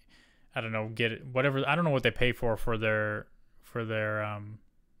they, I don't know, get it, whatever, I don't know what they pay for their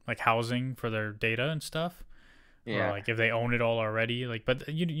like housing for their data and stuff. Yeah. Or like if they own it all already, but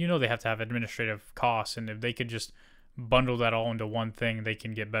you know they have to have administrative costs, and if they could just bundle that all into one thing, they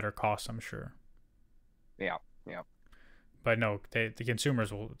can get better costs, I'm sure. Yeah. But no, the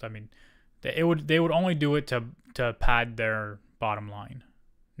consumers will. I mean, they would only do it to pad their bottom line,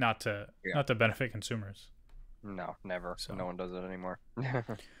 not to benefit consumers. No, never. So no one does it anymore.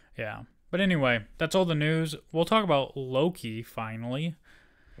 Yeah. But anyway, that's all the news. We'll talk about Loki finally.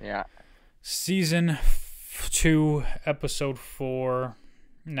 Yeah. Season 2, episode 4.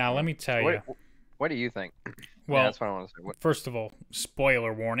 Now, let me tell you. What do you think? Well, that's what I want to say. First of all,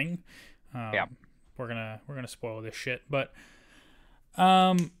 spoiler warning. Yeah. We're gonna spoil this shit, but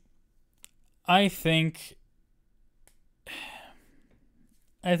I think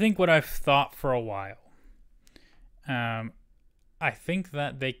what I've thought for a while. I think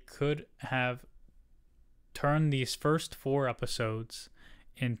that they could have turned these first 4 episodes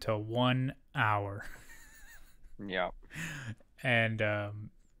into 1 hour. Yeah. And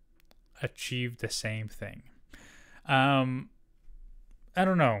achieved the same thing. I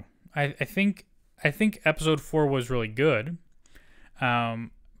don't know. I think episode 4 was really good.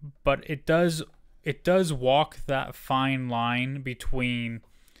 But it does walk that fine line between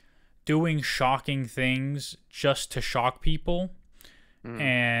doing shocking things just to shock people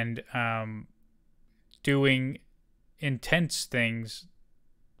and doing intense things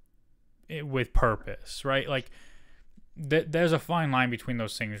with purpose, right? Like there's a fine line between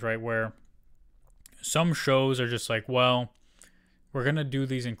those things, right? Where some shows are just like, well, we're going to do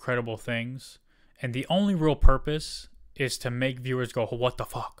these incredible things, and the only real purpose is to make viewers go, what the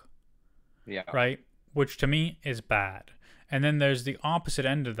fuck? Yeah. Right? Which to me is bad. And then there's the opposite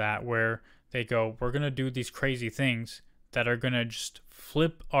end of that where they go, we're going to do these crazy things that are going to just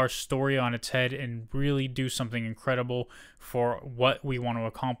flip our story on its head and really do something incredible for what we want to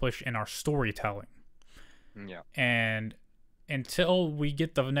accomplish in our storytelling. Yeah. And until we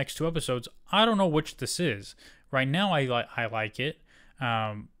get the next 2 episodes, I don't know which this is. Right now, I like it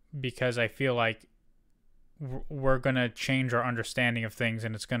because I feel like we're going to change our understanding of things,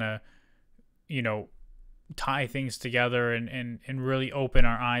 and it's going to, tie things together and really open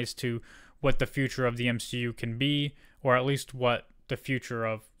our eyes to what the future of the MCU can be, or at least what the future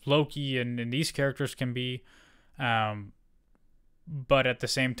of Loki and these characters can be. But at the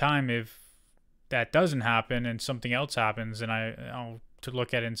same time, if that doesn't happen and something else happens, then I'll to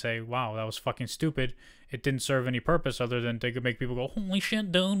look at it and say, wow, that was fucking stupid. It didn't serve any purpose other than to make people go, holy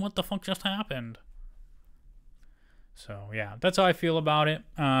shit, dude, what the fuck just happened? So yeah, that's how I feel about it.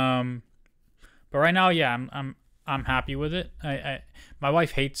 But right now, yeah, I'm happy with it. My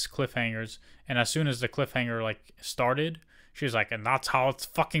wife hates cliffhangers, and as soon as the cliffhanger like started, she was like, and that's how it's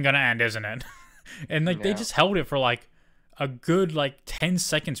fucking gonna end, isn't it? And like they just held it for like a good like 10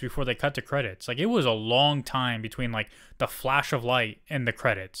 seconds before they cut to credits. Like it was a long time between like the flash of light and the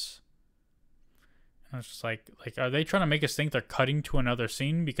credits. I was just like are they trying to make us think they're cutting to another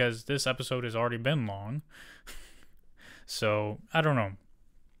scene because this episode has already been long? So I don't know.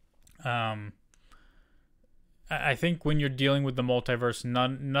 I think when you're dealing with the multiverse,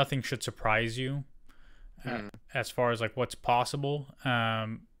 nothing should surprise you as far as like what's possible.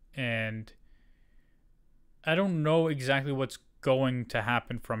 And I don't know exactly what's going to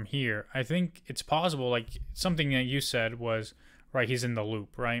happen from here. I think it's possible, like something that you said was, right, he's in the loop,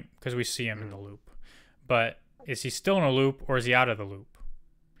 right? Because we see him in the loop. But is he still in a loop or is he out of the loop?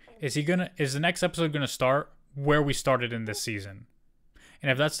 Is the next episode gonna start where we started in this season?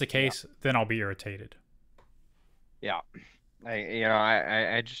 And if that's the case, then I'll be irritated. Yeah.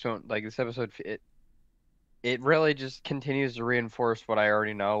 I just don't like this episode. It really just continues to reinforce what I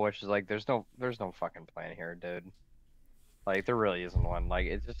already know, which is like there's no fucking plan here, dude. Like there really isn't one.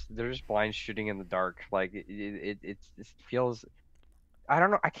 Like they're just blind shooting in the dark. Like it feels. I don't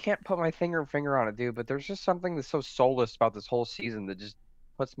know. I can't put my finger on it, dude. But there's just something that's so soulless about this whole season that just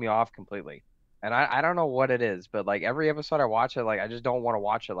puts me off completely. And I don't know what it is, but like every episode I watch it, like I just don't want to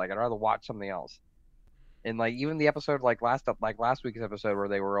watch it. Like I'd rather watch something else. And like even the episode like last week's episode where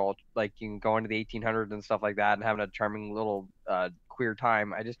they were all like going to the 1800s and stuff like that and having a charming little queer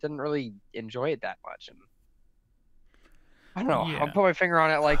time, I just didn't really enjoy it that much. And I don't know. Yeah. I'll put my finger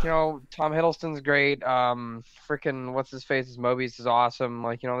on it. Like Tom Hiddleston's great. Freaking what's his face? Mobius is awesome.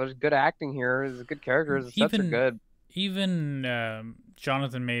 Like there's good acting here. There's good characters. The sets are good. Even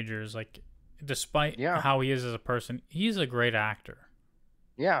Jonathan Majors, like despite how he is as a person, he's a great actor.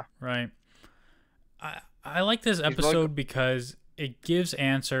 Yeah. Right. I like this episode because it gives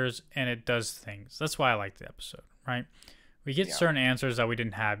answers and it does things. That's why I like the episode, right? We get certain answers that we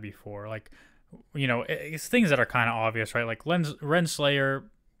didn't have before. Like, it's things that are kind of obvious, right? Like Renslayer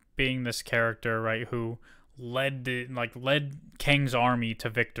being this character, right, who led Kang's army to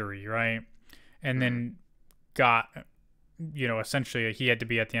victory, right? And then got, essentially he had to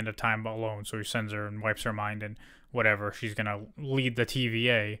be at the end of time alone, so he sends her and wipes her mind and whatever. She's going to lead the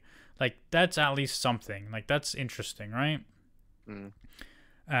TVA. Like, that's at least something. Like, that's interesting, right?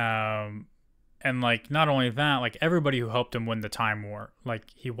 And, like, not only that, like, everybody who helped him win the Time War, like,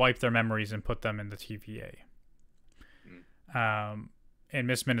 he wiped their memories and put them in the TVA. And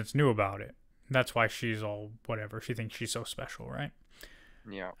Miss Minutes knew about it. That's why she's all whatever. She thinks she's so special, right?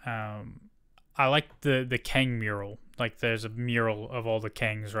 Yeah. I like the Kang mural. Like, there's a mural of all the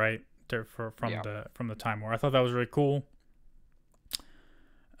Kangs, right? From the Time War. I thought that was really cool.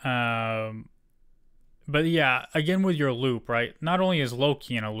 But yeah, again with your loop, right? Not only is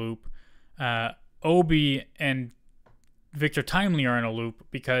Loki in a loop, Obi and Victor Timely are in a loop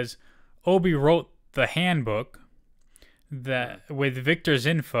because Obi wrote the handbook with Victor's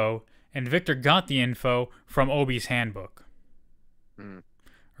info, and Victor got the info from Obi's handbook.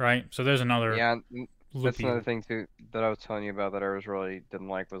 Right? So there's another. Yeah, that's another thing too that I was telling you about that I really didn't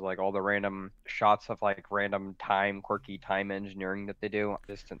like was like all the random shots of like random quirky time engineering that they do.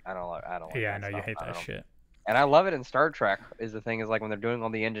 I don't like. Yeah, I know you hate that shit. And I love it in Star Trek. Is the thing is like when they're doing all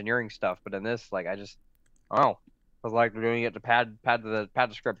the engineering stuff, but in this, like I don't know, I was like they're doing it to pad the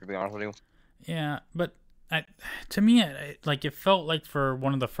script. To be honest with you. Yeah, but to me, it felt like for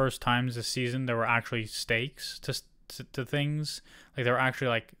one of the first times this season there were actually stakes to things. Like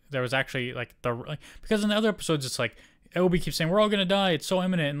there was actually because in the other episodes it's like Obi keeps saying we're all gonna die, it's so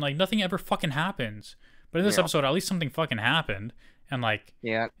imminent, and like nothing ever fucking happens. But in this episode, at least something fucking happened, and like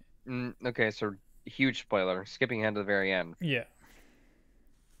okay, so huge spoiler, skipping ahead to the very end. Yeah.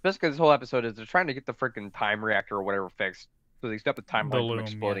 Basically, this whole episode is they're trying to get the freaking time reactor or whatever fixed, so they stop the timeline from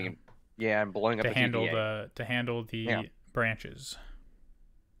exploding and blowing up the TVA. To handle the branches.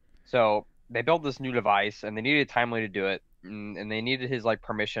 So they built this new device, and they needed Timely to do it, and they needed his like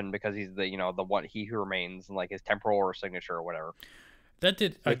permission because he's the the one he who remains, and like his temporal or signature or whatever.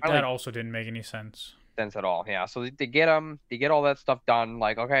 That also didn't make any sense at all. Yeah, so they get all that stuff done.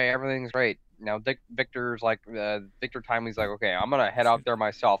 Like, okay, everything's great. Now Victor's like Victor Timely's like, okay, I'm gonna head out there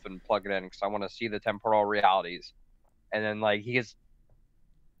myself and plug it in because I want to see the temporal realities. And then like he gets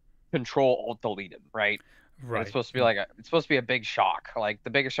Control Alt deleted, right? And it's Right. supposed to be like it's supposed to be a big shock. Like the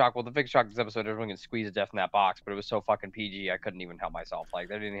biggest shock. Well, the big shock of this episode, everyone can squeeze a death in that box, but it was so fucking PG, I couldn't even help myself. Like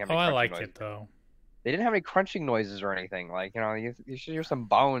they didn't have Oh, any I crunching like noises. it though. They didn't have any crunching noises or anything. Like you should hear some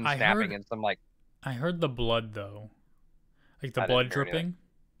bones I snapping heard and some like. I heard the blood though, like the I blood didn't hear anything. dripping.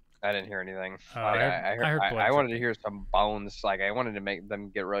 I didn't hear anything. I heard blood I wanted to dripping. hear some bones. Like I wanted to make them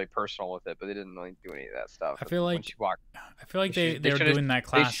get really personal with it, but they didn't really do any of that stuff. I And feel when like she walked, I feel like they they're should have doing that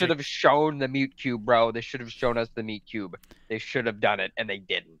they should classic. have shown the mute cube, bro. They should have shown us the meat cube. They should have done it, and they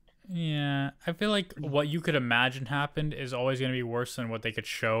didn't. Yeah, I feel like what you could imagine happened is always going to be worse than what they could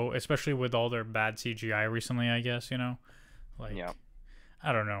show, especially with all their bad CGI recently, I guess, you know? Like, Yeah.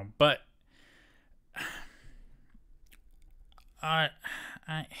 I don't know, but I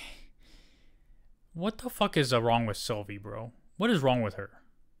what the fuck is wrong with Sylvie, bro? What is wrong with her?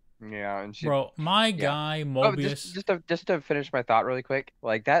 Yeah, and she, Bro, my yeah. guy Oh, Mobius. just to finish my thought really quick,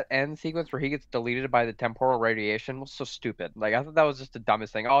 like that end sequence where he gets deleted by the temporal radiation was so stupid. Like I thought that was just the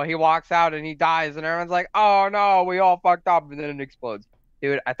dumbest thing. Oh, he walks out and he dies, and everyone's like, "Oh no, we all fucked up," and then it explodes.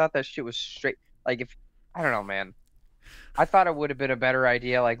 Dude, I thought that shit was straight. Like if I don't know, man. I thought it would have been a better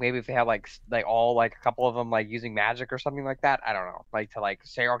idea, like maybe if they had like all like a couple of them like using magic or something like that. I don't know, like to like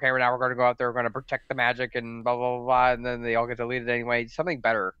say, okay, now we're going to go out there, we're going to protect the magic and blah blah blah, blah, and then they all get deleted anyway. Something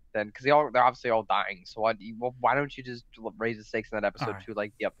better than because they're obviously all dying. So well, why don't you just raise the stakes in that episode Alright. to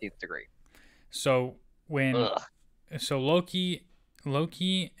like the upteenth degree? So when Ugh. so Loki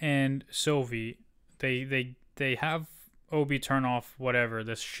and Sylvie, they have Obi turn off whatever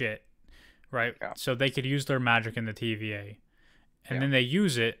this shit, right? Yeah. So they could use their magic in the TVA. And Yeah. then they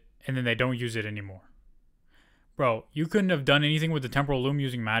use it, and then they don't use it anymore. Bro, you couldn't have done anything with the temporal loom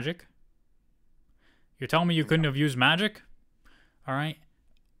using magic? You're telling me you couldn't have used magic? Alright?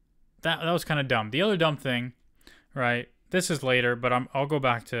 That was kind of dumb. The other dumb thing, right? This is later, but I'll go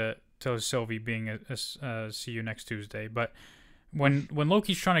back to Sylvie being a see you next Tuesday. But when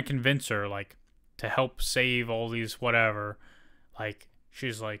Loki's trying to convince her, like, to help save all these whatever, like,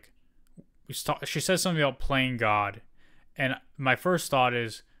 she's like, she says something about playing God. And my first thought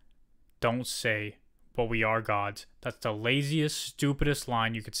is, don't say, but we are gods. That's the laziest, stupidest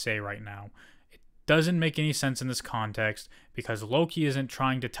line you could say right now. It doesn't make any sense in this context because Loki isn't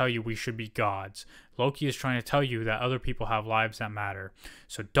trying to tell you we should be gods. Loki is trying to tell you that other people have lives that matter.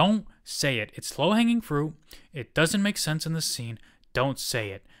 So don't say it. It's low-hanging fruit. It doesn't make sense in this scene. Don't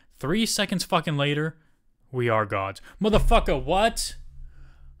say it. 3 seconds fucking later, we are gods. Motherfucker, what?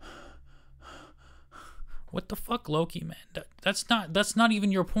 What the fuck, Loki, man? That's not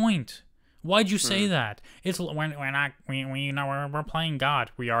even your point. Why'd you say that? It's we're playing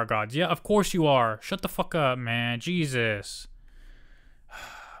God. We are gods. Yeah, of course you are. Shut the fuck up, man. Jesus.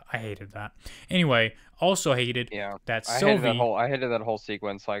 I hated that. Anyway, also hated that Sylvie. I hated that whole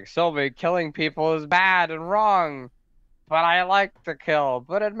sequence. Like Sylvie killing people is bad and wrong, but I like to kill,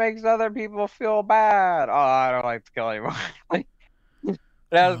 but it makes other people feel bad. Oh, I don't like to kill anymore. Like,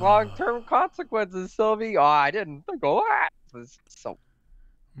 it has long-term consequences, Sylvie. Oh, I didn't think of that. It was so.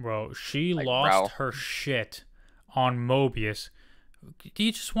 Bro, she Like, lost her shit on Mobius.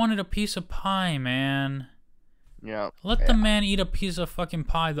 He just wanted a piece of pie, man. Yeah. Let the man eat a piece of fucking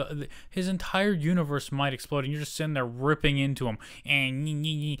pie. His entire universe might explode, and you're just sitting there ripping into him. And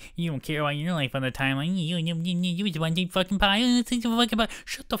you don't care about your life on the timeline. You just want to eat fucking pie. Fucking pie.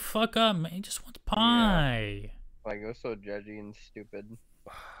 Shut the fuck up, man. He just wants pie. Yeah. Like, it was so judgy and stupid.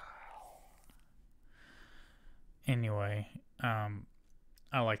 Anyway,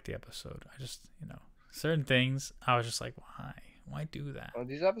 I liked the episode. I just, certain things, I was just like, why? Why do that? Well,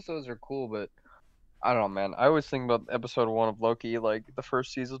 these episodes are cool, but I don't know, man. I always think about episode 1 of Loki, like, the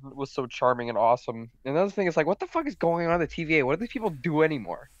first season was so charming and awesome. And the other thing is, like, what the fuck is going on in the TVA? What do these people do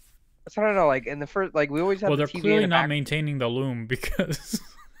anymore? That's what I don't know. Like, in the first, like, we always have well, they're the TVA clearly not maintaining the loom because,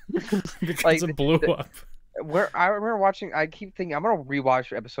 because like, it blew up. Where I remember watching, I keep thinking I'm gonna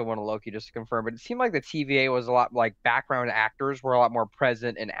rewatch episode 1 of Loki just to confirm, but it seemed like the TVA was a lot like background actors were a lot more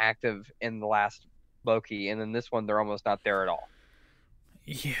present and active in the last Loki, and then this one they're almost not there at all.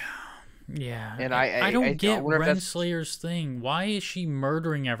 Yeah. And I don't get Renslayer's thing. Why is she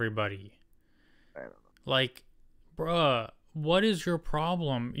murdering everybody? I don't know. Like, bruh, what is your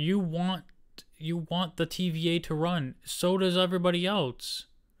problem? You want the TVA to run. So does everybody else.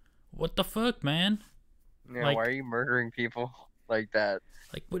 What the fuck, man? Yeah, like, why are you murdering people like that?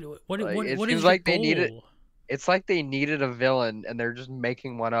 Like, what It is seems your like goal? they needed. It's like they needed a villain, and they're just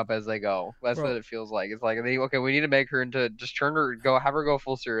making one up as they go. That's what it feels like. It's like we need to make her into just have her go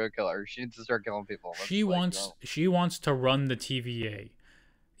full serial killer. She needs to start killing people. She wants to run the TVA.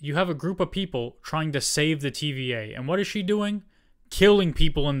 You have a group of people trying to save the TVA, and what is she doing? Killing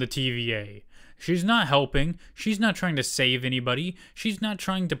people in the TVA. She's not helping. She's not trying to save anybody. She's not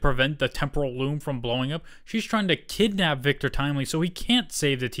trying to prevent the temporal loom from blowing up. She's trying to kidnap Victor Timely so he can't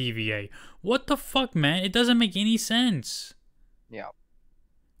save the TVA. What the fuck, man? It doesn't make any sense. Yeah.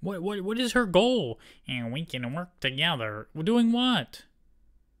 What is her goal? And we can work together. We're doing what?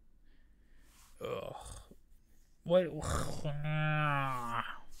 Ugh. What?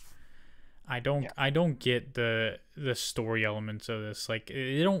 I don't get the story elements of this. Like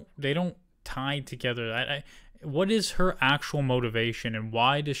they don't tie together. What is her actual motivation, and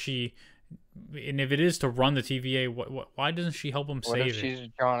why does she? And if it is to run the TVA, why doesn't she help him save it? She's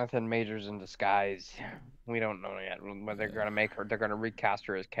Jonathan Majors in disguise? We don't know yet. But they're gonna make her. They're gonna recast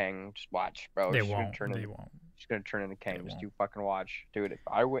her as Kang. Just watch, bro. They won't. She's gonna turn into Kang. Just you fucking watch, dude.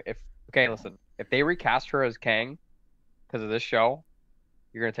 Okay, listen. If they recast her as Kang because of this show,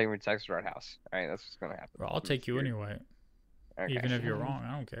 you're gonna take me to Texas Roadhouse. All right, that's what's gonna happen. Well, I'll take you anyway. Okay. Even if you're wrong,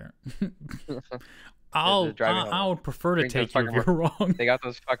 I don't care. I would prefer to take you if you're wrong. They got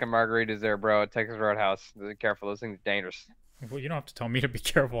those fucking margaritas there, bro, at Texas Roadhouse. Be careful, those things are dangerous. Well, you don't have to tell me to be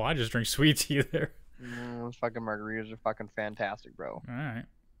careful. I just drink sweet tea there. Those fucking margaritas are fucking fantastic, bro. All right,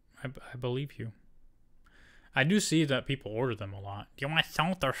 I believe you. I do see that people order them a lot. Do you want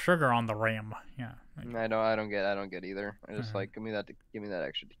salt or sugar on the rim? Yeah. I don't get either. I just like give me that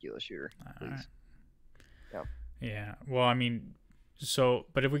extra tequila shooter, please. Yeah. Yeah. Well, I mean,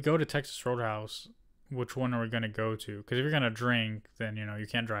 but if we go to Texas Roadhouse, which one are we gonna go to? Because if you're gonna drink, then you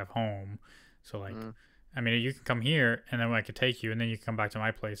can't drive home. So like, I mean, you can come here, and then I could take you, and then you can come back to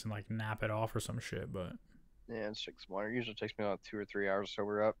my place and like nap it off or some shit. But yeah, it's 6 more. It usually takes me about 2 or 3 hours to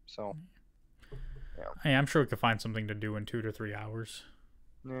sober up. So yeah. Hey, I'm sure we could find something to do in 2 to 3 hours.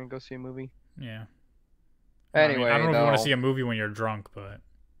 Yeah, go see a movie. Yeah. Anyway, I don't know if you want to see a movie when you're drunk, but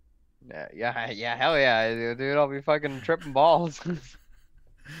yeah, hell yeah, dude. I'll be fucking tripping balls. All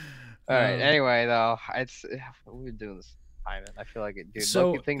right. Anyway, though, we're doing this time, and I feel like it, dude.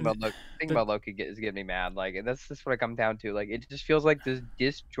 So, thinking about Loki is getting me mad. Like that's just what I come down to. Like it just feels like this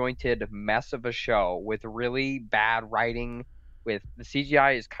disjointed mess of a show with really bad writing. With the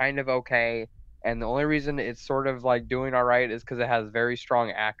CGI is kind of okay, and the only reason it's sort of like doing all right is because it has very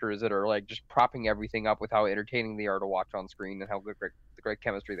strong actors that are like just propping everything up with how entertaining they are to watch on screen and how the great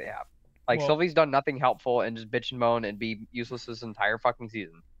chemistry they have. Like Sylvie's done nothing helpful and just bitch and moan and be useless this entire fucking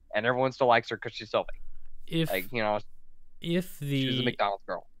season. And everyone still likes her because she's Sylvie. She's a McDonald's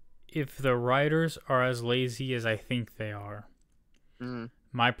girl. If the writers are as lazy as I think they are,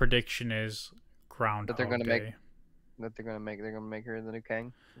 my prediction is Groundhog Day. They're gonna make her the new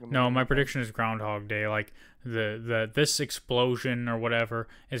Kang. No, my prediction is Groundhog Day. Like this explosion or whatever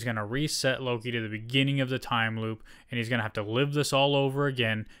is gonna reset Loki to the beginning of the time loop, and he's gonna have to live this all over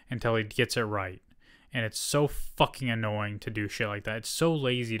again until he gets it right. And it's so fucking annoying to do shit like that. It's so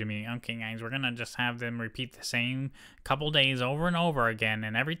lazy to me. Okay, guys, we're gonna just have them repeat the same couple days over and over again,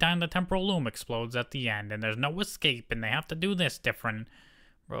 and every time the temporal loom explodes at the end, and there's no escape, and they have to do this different.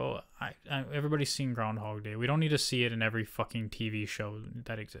 Bro, everybody's seen Groundhog Day. We don't need to see it in every fucking TV show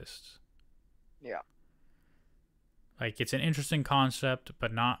that exists. Yeah. Like, it's an interesting concept,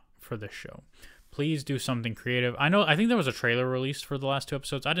 but not for this show. Please do something creative. I think there was a trailer released for the last 2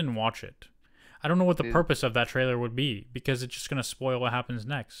 episodes. I didn't watch it. I don't know what the purpose of that trailer would be, because it's just going to spoil what happens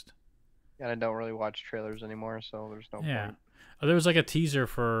next. And I don't really watch trailers anymore, so there's no point. There was like a teaser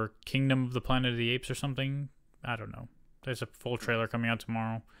for Kingdom of the Planet of the Apes or something. I don't know. There's a full trailer coming out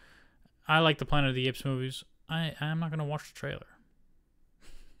tomorrow. I like the Planet of the Apes movies. I'm not going to watch the trailer.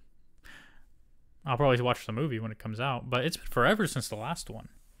 I'll probably watch the movie when it comes out, but it's been forever since the last one.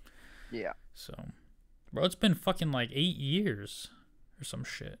 Yeah. So, bro, it's been fucking like 8 years or some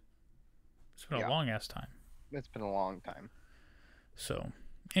shit. It's been a long ass time. It's been a long time. So,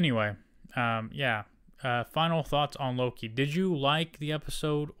 anyway, final thoughts on Loki. Did you like the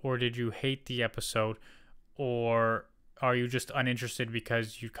episode, or did you hate the episode, or are you just uninterested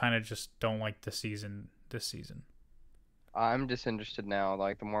because you kind of just don't like this season? I'm disinterested now.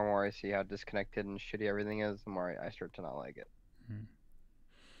 Like the more and more I see how disconnected and shitty everything is, the more I start to not like it.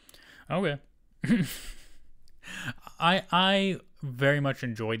 Okay. I very much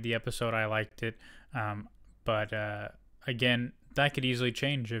enjoyed the episode. I liked it. But again, that could easily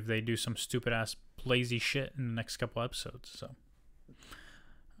change if they do some stupid ass lazy shit in the next couple episodes. So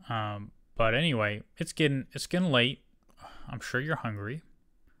but anyway, it's getting late. I'm sure you're hungry.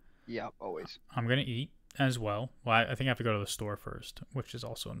 Yeah, always. I'm gonna eat as well. Well, I think I have to go to the store first, which is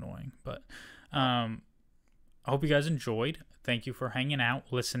also annoying. But I hope you guys enjoyed. Thank you for hanging out,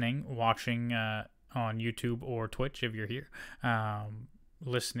 listening, watching on YouTube or Twitch if you're here.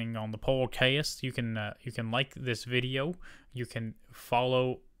 Listening on the podcast, you can like this video. You can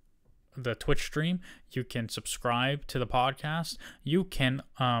follow the Twitch stream. You can subscribe to the podcast. You can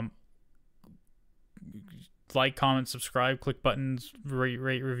like, comment, subscribe, click buttons, rate,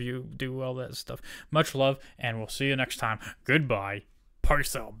 review, do all that stuff. Much love, and we'll see you next time. Goodbye.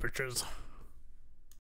 Peace out, bitches.